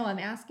I'm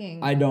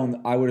asking. I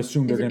would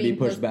assume they're going to be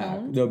pushed back.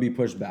 They'll be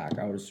pushed back,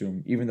 I would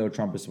assume, even though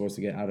Trump is supposed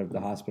to get out of the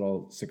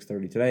hospital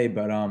 6:30 today.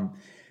 But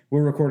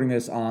we're recording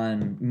this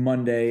on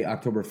Monday,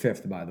 October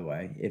 5th, by the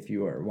way, if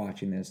you are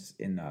watching this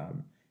in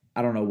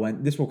I don't know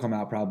when this will come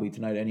out, probably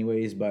tonight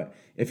anyways, but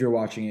if you're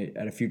watching it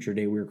at a future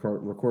day, we're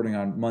recording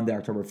on Monday,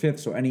 October 5th.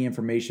 So any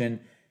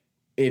information,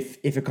 if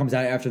it comes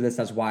out after this,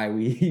 that's why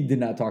we did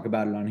not talk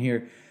about it on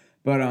here.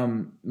 But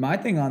my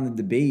thing on the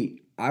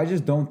debate, I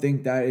just don't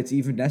think that it's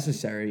even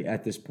necessary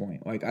at this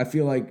point. Like I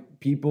feel like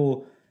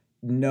people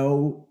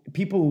know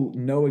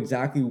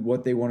exactly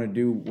what they want to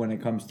do when it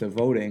comes to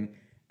voting.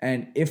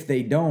 And if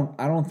they don't,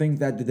 I don't think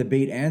that the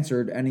debate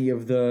answered any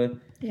of the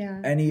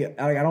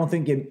I don't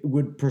think it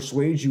would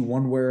persuade you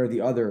one way or the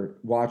other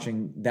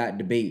watching that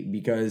debate,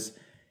 because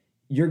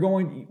you're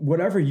going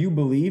whatever you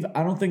believe.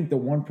 I don't think the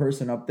one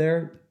person up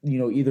there,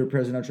 either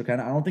presidential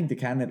candidate, I don't think the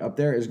candidate up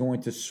there is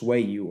going to sway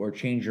you or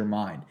change your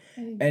mind.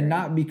 And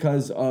not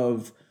because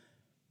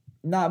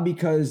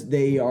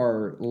they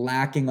are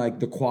lacking like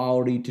the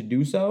quality to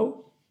do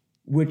so,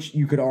 which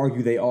you could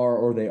argue they are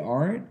or they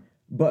aren't,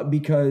 but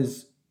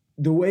because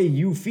the way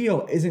you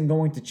feel isn't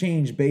going to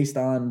change based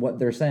on what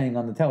they're saying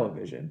on the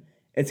television.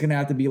 It's going to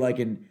have to be like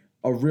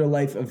a real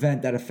life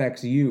event that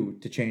affects you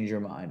to change your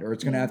mind, or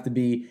it's going to have to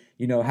be,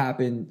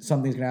 something's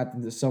going to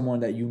happen to someone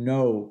that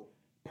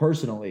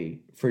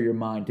personally for your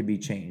mind to be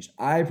changed.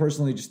 I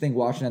personally just think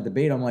watching that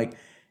debate, I'm like,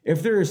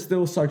 if there is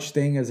still such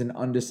thing as an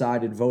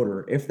undecided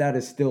voter, if that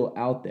is still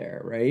out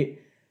there, right?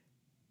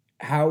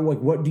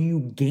 What do you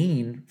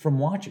gain from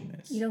watching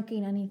this? You don't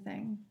gain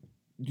anything.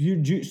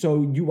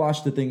 So you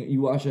watched the thing,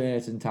 you watched it in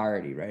its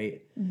entirety,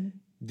 right? Mm-hmm.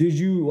 Did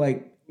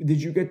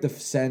you get the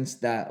sense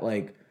that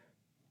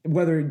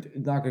whether,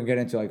 not gonna get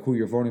into who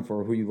you're voting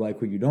for, who you like,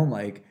 who you don't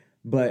like,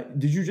 but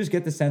did you just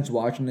get the sense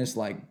watching this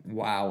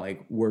wow,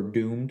 we're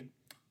doomed?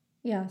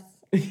 Yes.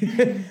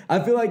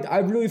 I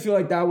really feel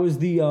like that was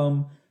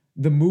the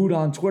mood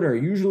on Twitter.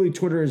 Usually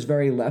Twitter is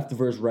very left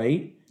versus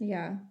right.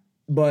 Yeah.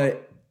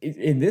 But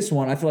in this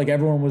one, I feel like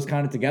everyone was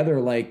kind of together.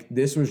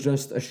 This was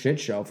just a shit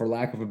show, for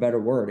lack of a better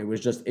word.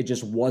 It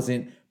just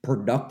wasn't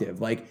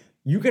productive.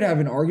 You could have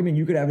an argument,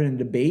 you could have it in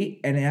debate,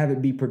 and have it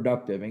be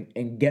productive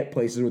and get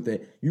places with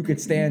it. You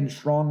could stand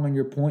strong on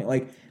your point.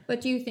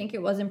 But do you think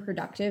it wasn't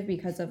productive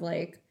because of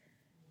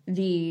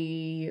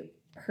the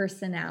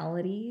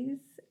personalities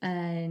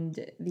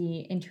and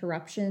the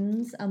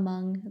interruptions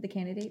among the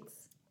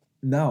candidates?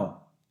 No,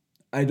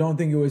 I don't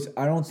think it was.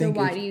 I don't So think.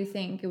 why do you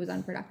think it was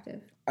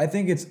unproductive? I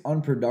think it's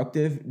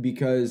unproductive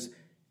because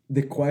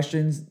the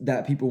questions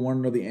that people want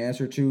to know the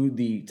answer to,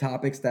 the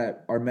topics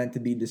that are meant to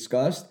be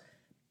discussed,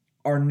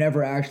 are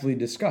never actually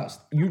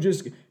discussed. You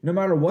just, no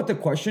matter what the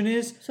question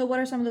is. So what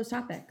are some of those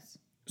topics?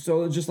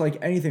 So just like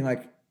anything,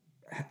 like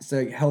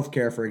say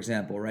healthcare, for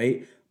example,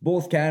 right?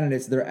 Both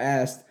candidates, they're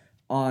asked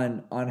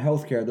on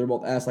healthcare. They're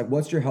both asked like,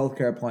 "What's your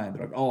healthcare plan?"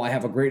 They're like, "Oh, I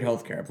have a great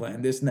healthcare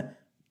plan." This and that.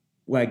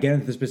 Well, get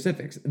into the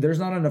specifics. There's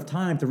not enough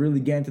time to really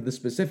get into the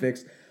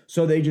specifics,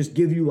 so they just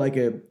give you like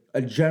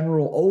a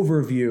general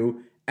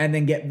overview and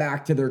then get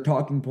back to their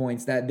talking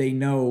points that they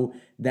know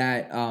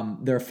that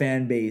their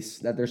fan base,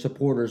 that their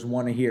supporters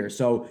want to hear.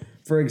 So,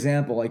 for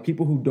example, like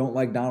people who don't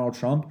like Donald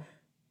Trump,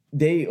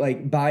 they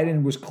like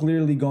Biden was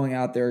clearly going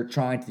out there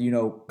trying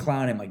to,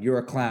 clown him, like, "You're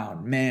a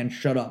clown, man,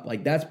 shut up."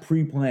 Like that's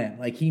pre-planned.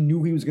 Like he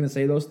knew he was going to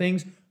say those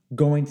things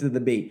going to the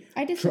debate.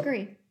 I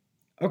disagree.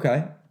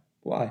 Okay.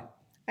 Why?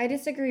 I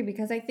disagree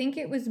because I think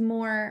it was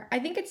more, I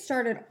think it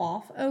started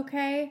off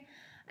okay.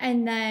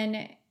 And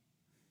then,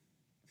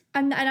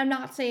 I'm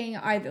not saying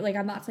either, like,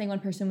 I'm not saying one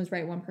person was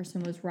right, one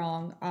person was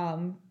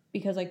wrong.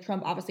 Because like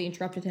Trump obviously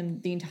interrupted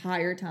him the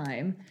entire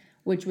time,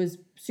 which was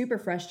super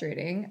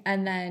frustrating.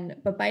 And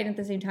then, but Biden at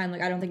the same time,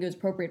 like, I don't think it was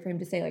appropriate for him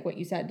to say, like, what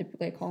you said, to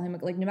like call him,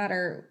 like, no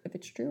matter if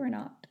it's true or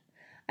not.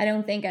 I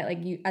don't think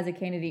like you, as a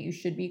candidate, you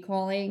should be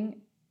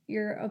calling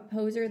your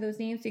opposer those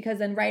names, because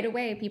then right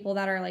away people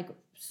that are like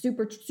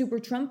super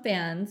Trump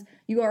fans,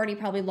 you already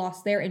probably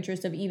lost their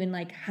interest of even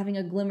like having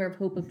a glimmer of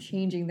hope of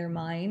changing their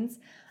minds.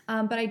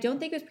 But I don't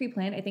think it was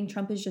pre-planned. I think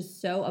Trump is just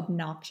so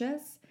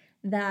obnoxious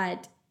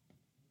that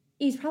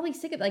he's probably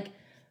sick of like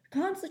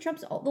constantly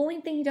Trump's the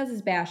only thing he does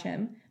is bash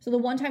him. So the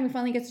one time he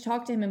finally gets to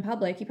talk to him in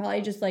public, he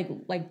probably just like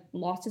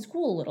lost his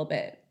cool a little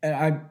bit. And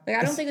I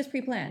don't think it was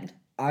pre-planned.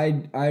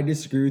 I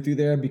disagree with you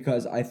there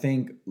because I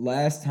think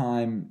last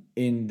time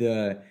in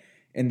the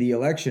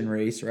election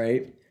race,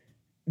 right,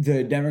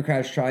 the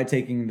Democrats tried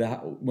taking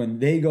when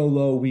they go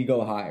low, we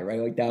go high, right?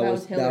 Like that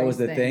was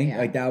the thing. Yeah.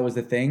 Like that was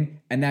the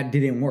thing, and that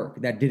didn't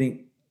work. That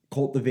didn't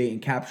cultivate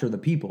and capture the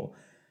people.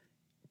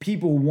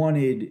 People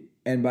wanted,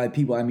 and by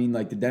people I mean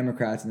like the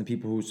Democrats and the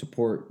people who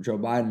support Joe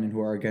Biden and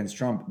who are against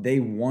Trump. They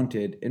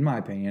wanted, in my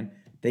opinion,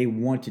 they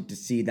wanted to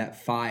see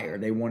that fire.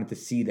 They wanted to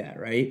see that,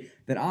 right?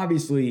 Then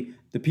obviously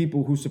the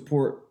people who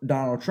support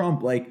Donald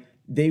Trump, like,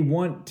 they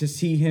want to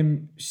see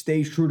him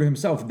stay true to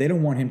himself. They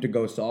don't want him to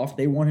go soft.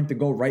 They want him to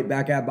go right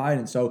back at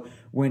Biden. So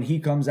when he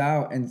comes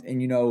out and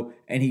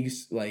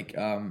he's like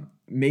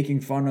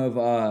making fun of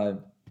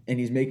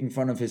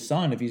his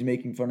son, if he's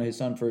making fun of his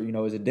son for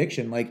his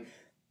addiction, like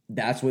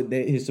that's what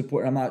his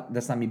support.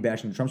 That's not me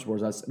bashing the Trump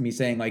supporters. That's me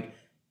saying like,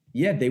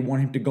 yeah, they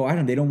want him to go at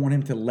him. They don't want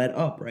him to let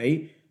up,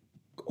 right?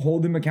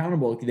 Hold him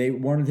accountable. They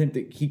wanted him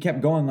to. He kept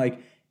going. Like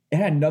it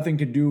had nothing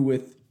to do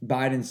with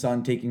Biden's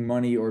son taking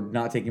money or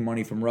not taking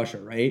money from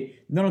Russia, right?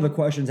 None of the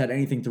questions had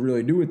anything to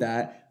really do with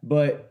that,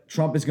 but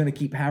Trump is going to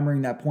keep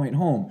hammering that point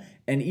home.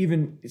 And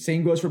even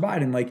same goes for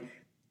Biden. Like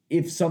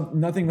if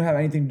nothing will have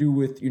anything to do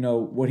with,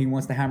 what he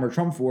wants to hammer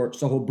Trump for,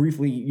 so he'll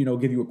briefly,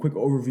 give you a quick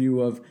overview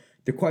of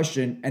the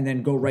question and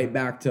then go right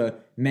back to,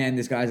 man,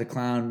 this guy's a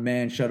clown,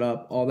 man, shut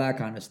up, all that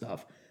kind of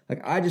stuff.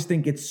 Like I just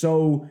think it's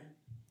so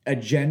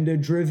agenda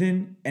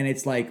driven, and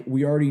it's like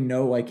we already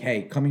know, like,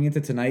 hey, coming into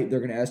tonight they're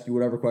going to ask you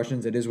whatever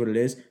questions. It is what it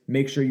is.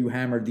 Make sure you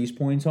hammer these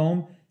points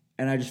home.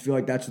 And I just feel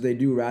like that's what they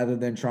do rather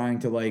than trying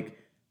to like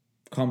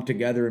come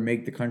together and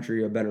make the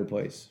country a better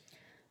place.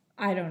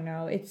 I don't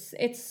know, it's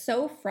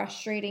so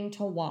frustrating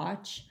to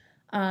watch.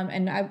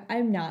 And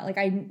I'm not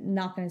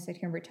going to sit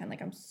here and pretend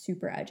like I'm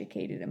super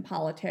educated in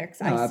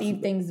politics. I see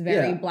things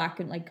very black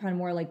and like kind of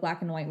more like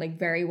black and white, like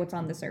very what's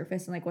on the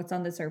surface. And like what's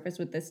on the surface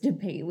with this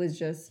debate was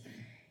just,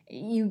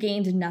 you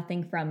gained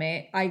nothing from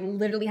it. I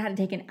literally had to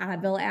take an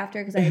Advil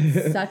after because I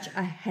had such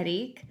a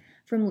headache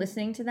from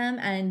listening to them.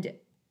 And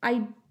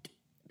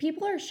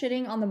people are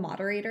shitting on the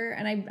moderator,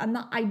 and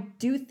I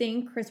do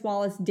think Chris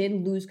Wallace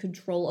did lose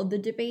control of the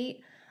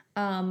debate.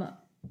 But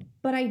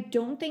I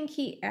don't think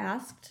he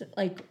asked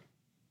like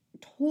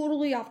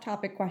totally off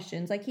topic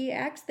questions. Like he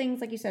asked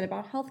things, like you said,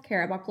 about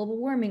healthcare, about global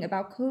warming,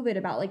 about COVID,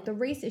 about like the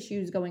race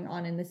issues going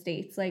on in the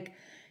States. Like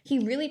he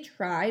really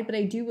tried, but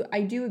I do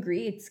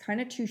agree it's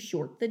kind of too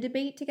short, the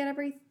debate, to get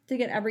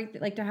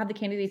everything, like to have the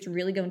candidates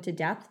really go into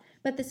depth.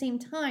 But at the same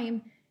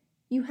time,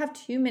 you have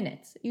 2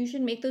 minutes. You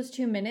should make those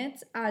 2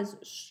 minutes as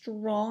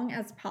strong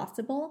as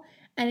possible.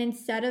 And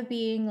instead of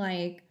being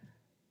like,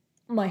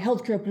 my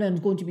healthcare plan is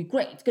going to be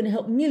great, it's going to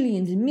help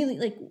millions and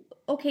millions, like,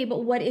 okay,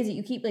 but what is it?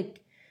 You keep like,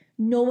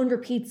 no one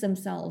repeats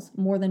themselves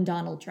more than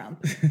Donald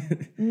Trump.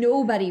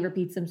 Nobody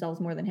repeats themselves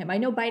more than him. I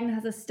know Biden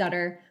has a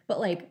stutter, but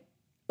like,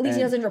 at least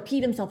he doesn't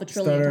repeat himself a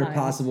trillion times.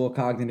 Possible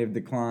cognitive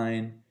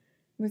decline.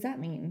 What does that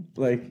mean?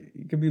 Like,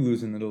 you could be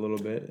losing it a little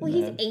bit. Well,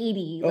 he's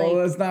 80. Oh,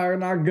 that's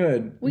not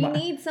good. We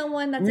need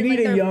someone that's in like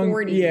their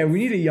 40s. Yeah, we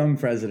need a young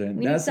president.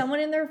 We need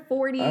someone in their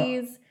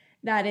 40s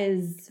that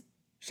is...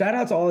 Shout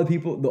out to all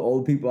the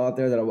old people out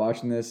there that are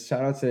watching this.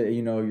 Shout out to,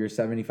 you're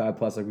 75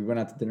 plus. Like, we went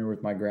out to dinner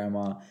with my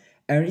grandma.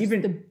 And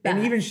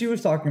even she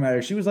was talking about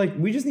it. She was like,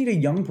 we just need a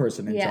young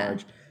person in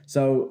charge.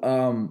 So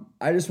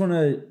I just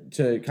want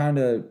to kind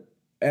of,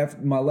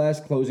 after my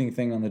last closing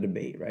thing on the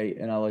debate, right?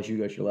 And I'll let you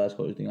get your last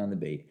closing thing on the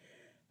debate.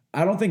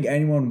 I don't think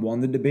anyone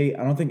won the debate.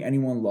 I don't think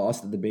anyone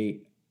lost the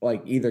debate,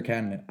 like either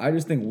candidate. I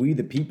just think we,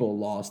 the people,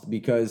 lost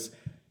because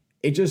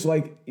it just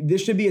like,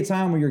 this should be a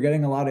time where you're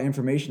getting a lot of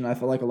information. I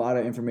feel like a lot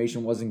of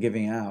information wasn't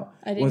given out.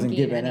 I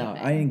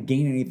didn't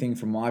gain anything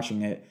from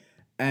watching it.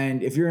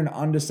 And if you're an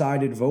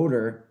undecided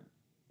voter,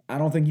 I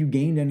don't think you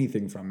gained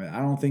anything from it. I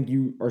don't think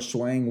you are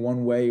swaying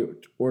one way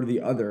or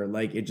the other.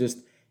 Like it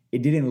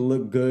didn't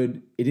look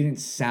good. It didn't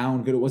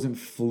sound good. It wasn't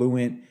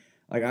fluent.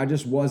 Like I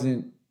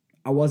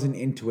wasn't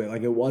into it.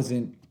 Like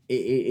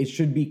it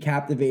should be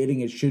captivating.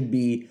 It should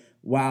be,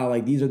 wow,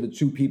 like these are the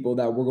two people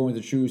that we're going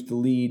to choose to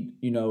lead,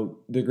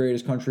 the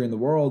greatest country in the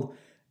world.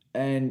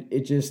 And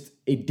it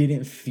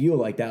didn't feel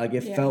like that. Like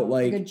it felt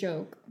like a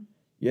joke.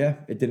 Yeah,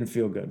 it didn't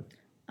feel good.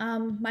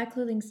 My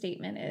closing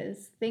statement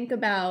is think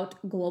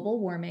about global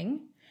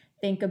warming.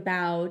 Think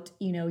about,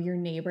 your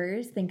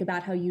neighbors. Think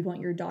about how you'd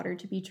want your daughter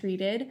to be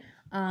treated.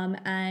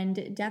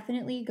 And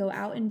definitely go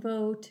out and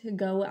vote.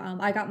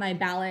 I got my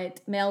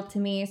ballot mailed to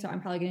me, so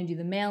I'm probably going to do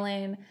the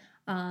mail-in.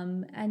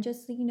 And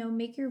just,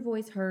 make your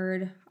voice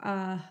heard.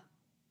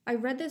 I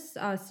read this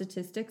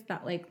statistics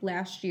that like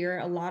last year,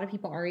 a lot of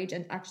people our age,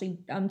 and actually,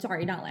 I'm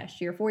sorry, not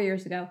last year, 4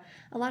 years ago,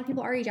 a lot of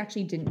people our age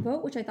actually didn't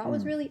vote, which I thought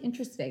was really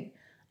interesting.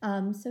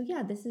 So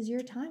yeah, this is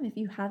your time. If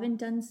you haven't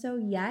done so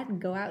yet,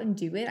 go out and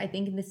do it. I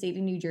think in the state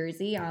of New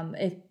Jersey,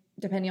 if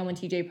depending on when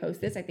TJ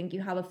posts this, I think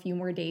you have a few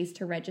more days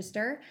to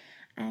register.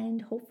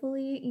 And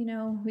hopefully,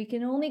 we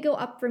can only go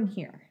up from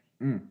here.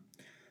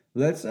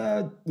 Let's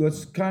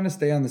kind of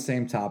stay on the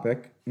same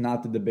topic.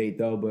 Not the debate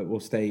though, but we'll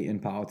stay in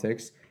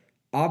politics.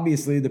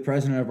 Obviously, the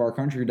president of our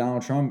country,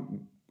 Donald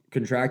Trump,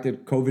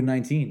 contracted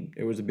COVID-19.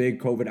 It was a big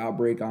COVID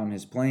outbreak on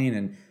his plane,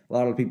 and a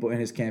lot of people in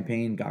his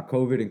campaign got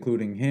COVID,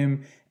 including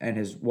him and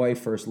his wife,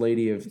 First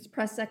Lady of his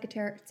press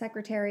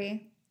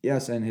secretary.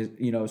 Yes, and his,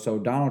 so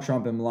Donald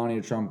Trump and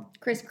Melania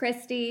Trump, Chris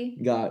Christie,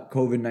 got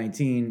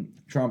COVID-19.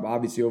 Trump,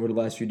 obviously, over the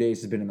last few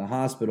days, has been in the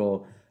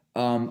hospital.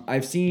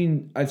 I've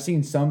seen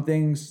some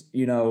things,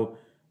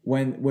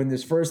 when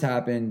this first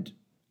happened.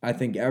 I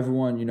think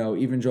everyone,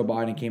 even Joe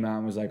Biden came out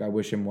and was like, I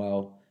wish him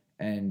well.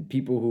 And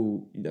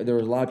there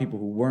was a lot of people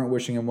who weren't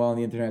wishing him well on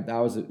the internet. That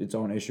was its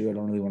own issue. I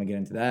don't really want to get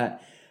into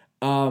that.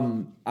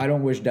 I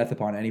don't wish death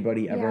upon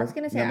anybody ever. Yeah, I was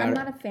going to say, I'm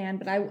not a fan,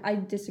 but I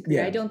disagree.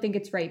 Yeah. I don't think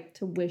it's right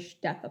to wish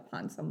death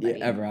upon somebody.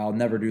 Yeah, ever. I'll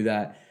never do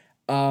that.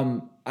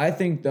 I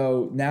think,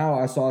 though, now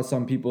I saw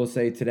some people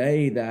say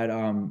today that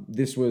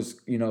this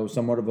was,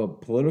 somewhat of a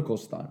political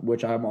stunt,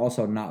 which I'm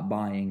also not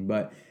buying.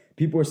 But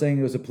people were saying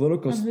it was a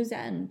political stunt. On whose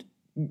end?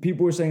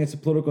 People were saying it's a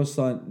political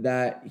stunt,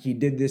 that he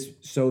did this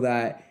so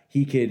that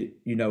he could,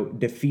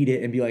 defeat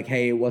it and be like,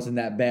 hey, it wasn't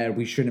that bad.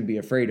 We shouldn't be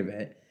afraid of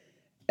it.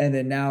 And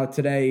then now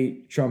today,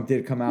 Trump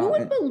did come out. Who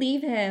would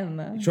believe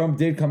him? Trump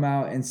did come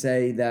out and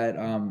say that,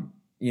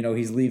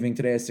 he's leaving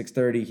today at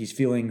 6:30. He's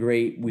feeling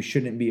great. We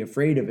shouldn't be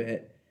afraid of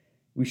it.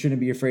 We shouldn't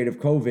be afraid of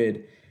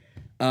COVID.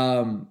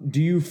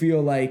 Do you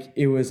feel like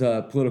it was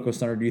a political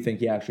stunt, or do you think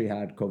he actually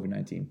had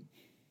COVID-19?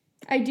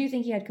 I do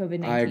think he had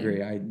COVID-19. I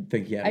agree. I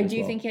think he had I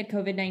do think he had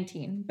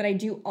COVID-19. But I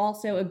do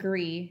also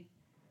agree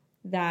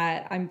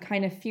that I'm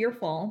kind of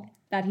fearful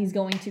that he's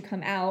going to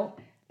come out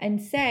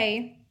and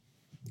say,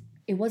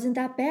 it wasn't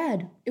that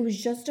bad. It was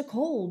just a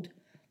cold.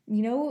 I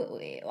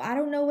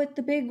don't know what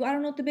the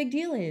big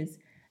deal is.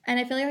 And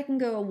I feel like I can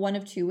go one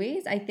of two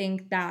ways. I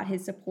think that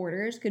his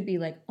supporters could be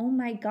like, oh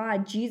my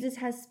God, Jesus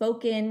has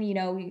spoken,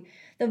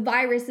 the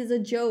virus is a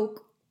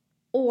joke.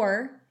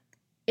 Or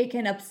it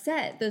can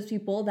upset those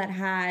people that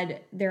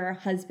had their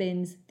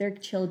husbands, their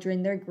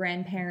children, their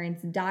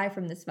grandparents die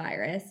from this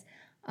virus.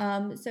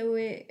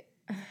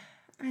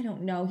 I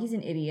don't know. He's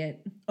an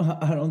idiot.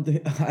 I don't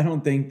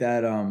think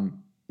that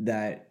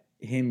that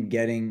him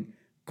getting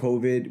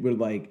COVID would,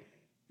 like,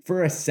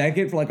 for a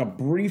second, for like a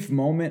brief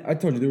moment. I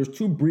told you there was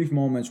two brief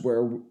moments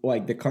where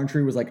like the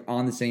country was like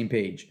on the same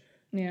page.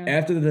 Yeah.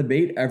 After the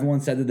debate, everyone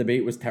said the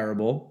debate was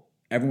terrible.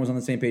 Everyone was on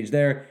the same page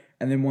there.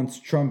 And then once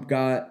Trump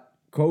got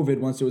COVID,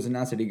 once it was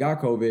announced that he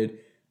got COVID,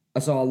 I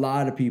saw a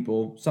lot of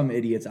people, some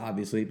idiots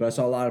obviously, but I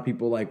saw a lot of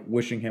people like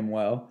wishing him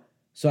well.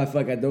 So I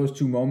feel like at those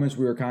two moments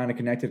we were kind of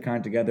connected, kind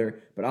of together.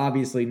 But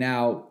obviously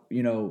now,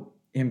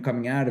 him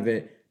coming out of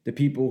it, the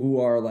people who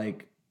are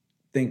like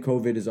think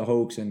COVID is a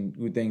hoax and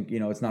who think,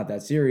 it's not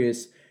that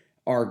serious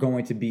are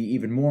going to be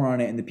even more on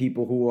it. And the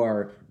people who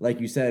are, like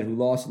you said, who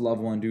lost a loved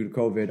one due to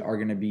COVID are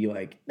going to be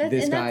like,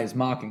 this guy is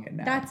mocking it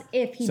now. That's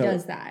if he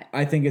does that.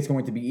 I think it's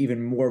going to be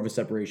even more of a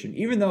separation,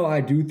 even though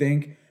I do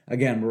think,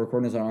 again, we're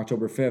recording this on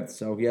October 5th,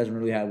 so he hasn't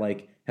really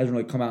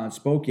come out and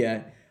spoke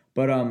yet.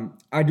 But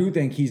I do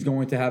think he's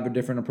going to have a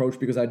different approach,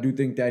 because I do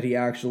think that he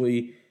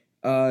actually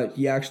had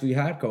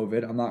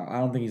COVID. I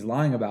don't think he's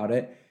lying about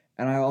it.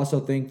 And I also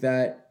think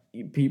that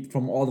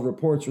from all the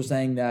reports were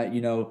saying that,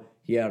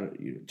 he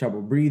had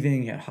trouble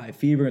breathing, he had high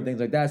fever and things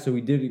like that. So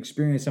he did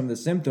experience some of the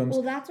symptoms.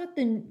 Well, that's what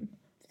the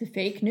the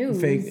fake news.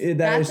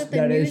 That's what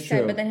the news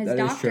said. But then his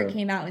doctor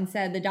came out and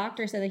said, the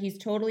doctor said that he's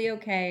totally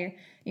okay.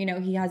 You know,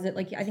 he has it,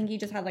 like, I think he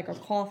just had like a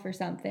cough or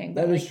something.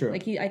 But that is true.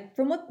 Like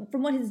from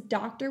what his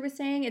doctor was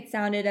saying, it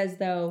sounded as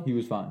though he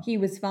was fine. He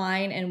was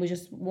fine and was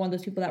just one of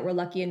those people that were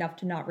lucky enough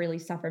to not really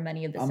suffer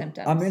many of the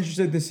symptoms. I'm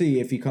interested to see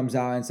if he comes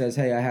out and says,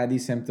 hey, I had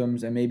these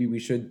symptoms and maybe we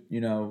should,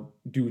 you know,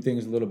 do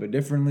things a little bit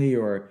differently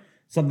or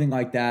something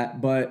like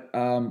that. But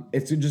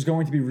it's just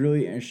going to be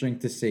really interesting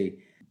to see.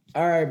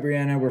 All right,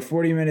 Brianna, we're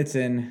 40 minutes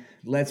in.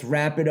 Let's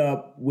wrap it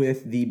up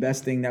with the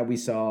best thing that we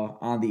saw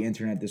on the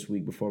internet this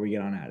week before we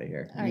get on out of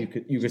here. Right.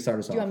 You could start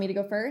us off. Do you want me to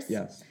go first?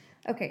 Yes.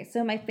 Okay,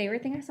 so my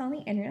favorite thing I saw on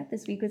the internet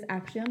this week was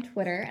actually on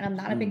Twitter, and I'm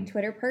not a big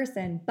Twitter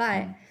person,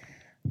 but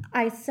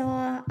I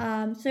saw,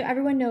 so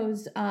everyone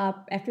knows,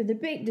 after the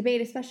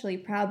debate especially,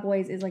 Proud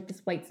Boys is like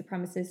this white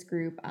supremacist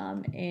group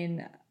I'm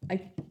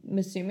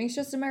assuming it's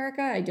just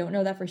America. I don't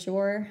know that for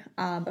sure,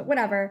 but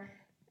whatever.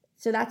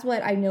 So that's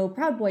what I know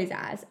Proud Boys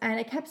as. And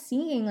I kept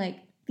seeing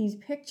like these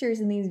pictures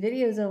and these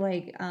videos of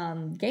like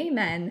gay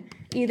men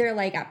either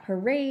like at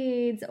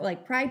parades or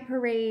like pride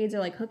parades or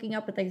like hooking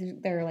up with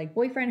like their like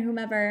boyfriend,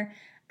 whomever,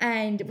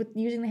 and with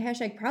using the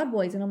hashtag Proud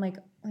Boys. And I'm like,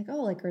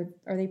 oh, like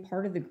are they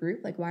part of the group?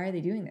 Like, why are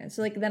they doing this?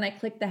 So like then I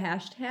clicked the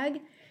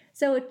hashtag.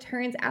 So it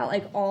turns out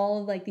like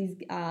all of like these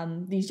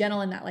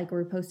gentlemen that like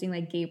were posting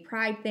like gay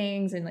pride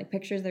things and like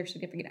pictures of their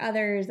significant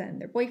others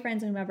and their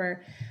boyfriends and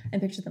whomever, and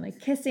pictures of them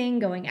like kissing,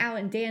 going out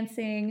and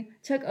dancing,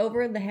 took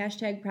over the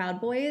hashtag Proud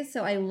Boys.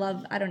 So I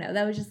don't know,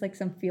 that was just like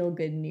some feel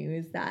good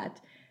news that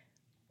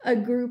a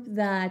group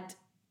that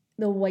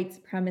the white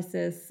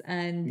supremacists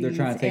and these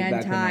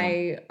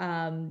anti-gay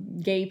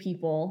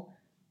people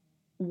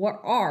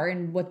are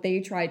and what they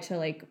tried to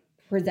like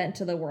present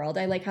to the world.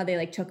 I like how they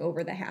like took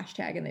over the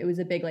hashtag and it was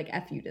a big like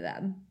F you to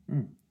them.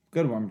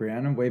 Good one,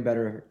 Brianna. Way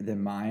better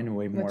than mine.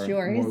 Way more. What's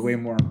yours? Way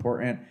more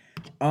important.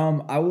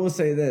 I will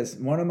say this.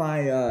 One of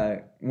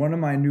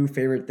my new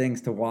favorite things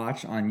to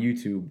watch on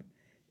YouTube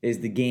is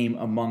the game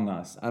Among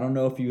Us. I don't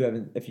know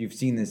if you've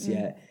seen this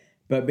yet,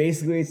 but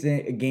basically it's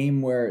a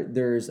game where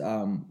there's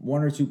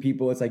one or two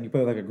people. It's like you play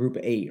with like a group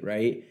of 8,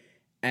 right?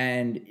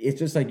 And it's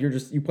just like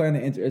you play on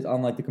it's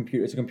on like the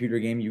computer. It's a computer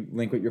game. You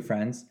link with your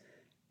friends.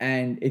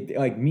 And it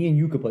like me and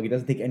you could play. It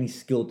doesn't take any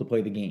skill to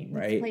play the game,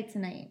 right? Let's play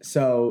tonight.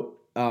 So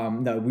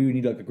no, we would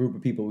need like a group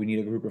of people. We need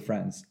a group of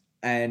friends,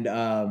 and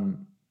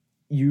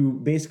you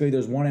basically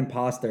there's one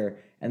imposter,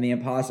 and the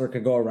imposter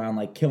could go around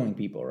like killing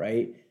people,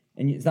 right?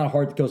 And it's not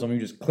hard to kill someone.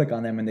 You just click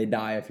on them and they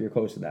die if you're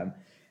close to them.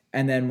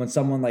 And then when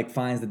someone like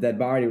finds the dead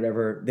body, or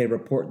whatever, they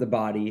report the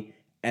body.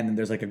 And then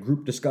there's like a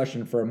group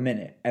discussion for a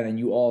minute, and then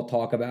you all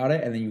talk about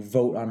it, and then you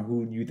vote on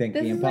who you think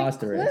the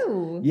imposter is.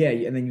 Yeah,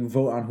 and then you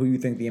vote on who you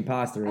think the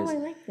imposter is. Oh, I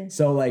like this.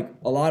 So like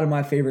a lot of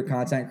my favorite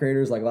content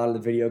creators, like a lot of the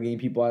video game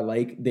people I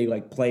like, they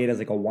like play it as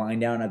like a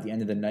wind down at the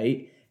end of the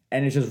night,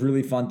 and it's just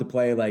really fun to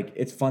play. Like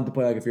it's fun to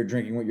play like if you're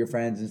drinking with your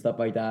friends and stuff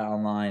like that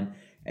online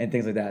and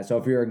things like that. So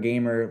if you're a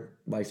gamer,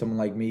 like someone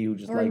like me who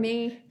just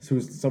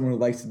who's someone who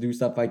likes to do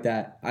stuff like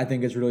that, I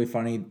think it's really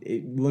funny.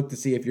 Look to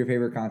see if your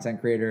favorite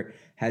content creator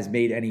has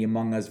made any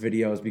Among Us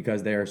videos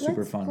because they are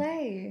super fun.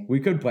 Play.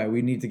 We could play.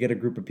 We need to get a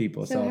group of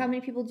people. So how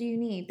many people do you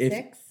need?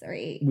 6 or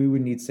 8? We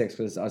would need 6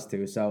 because it's us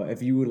 2. So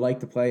if you would like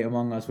to play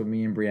Among Us with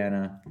me and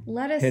Brianna,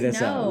 hit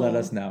us up. Let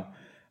us know.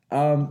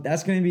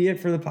 That's going to be it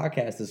for the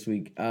podcast this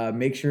week.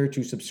 Make sure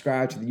to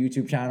subscribe to the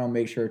YouTube channel.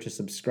 Make sure to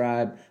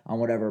subscribe on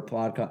whatever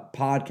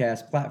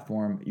podcast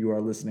platform you are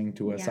listening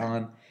to us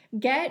on.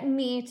 Get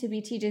me to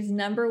be TJ's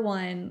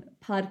 #1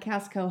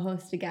 podcast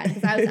co-host again,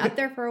 because I was up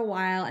there for a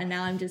while and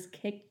now I'm just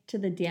kicked to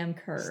the damn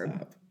curb.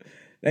 Stop.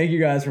 Thank you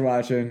guys for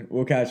watching.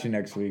 We'll catch you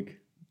next week.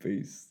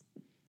 Peace.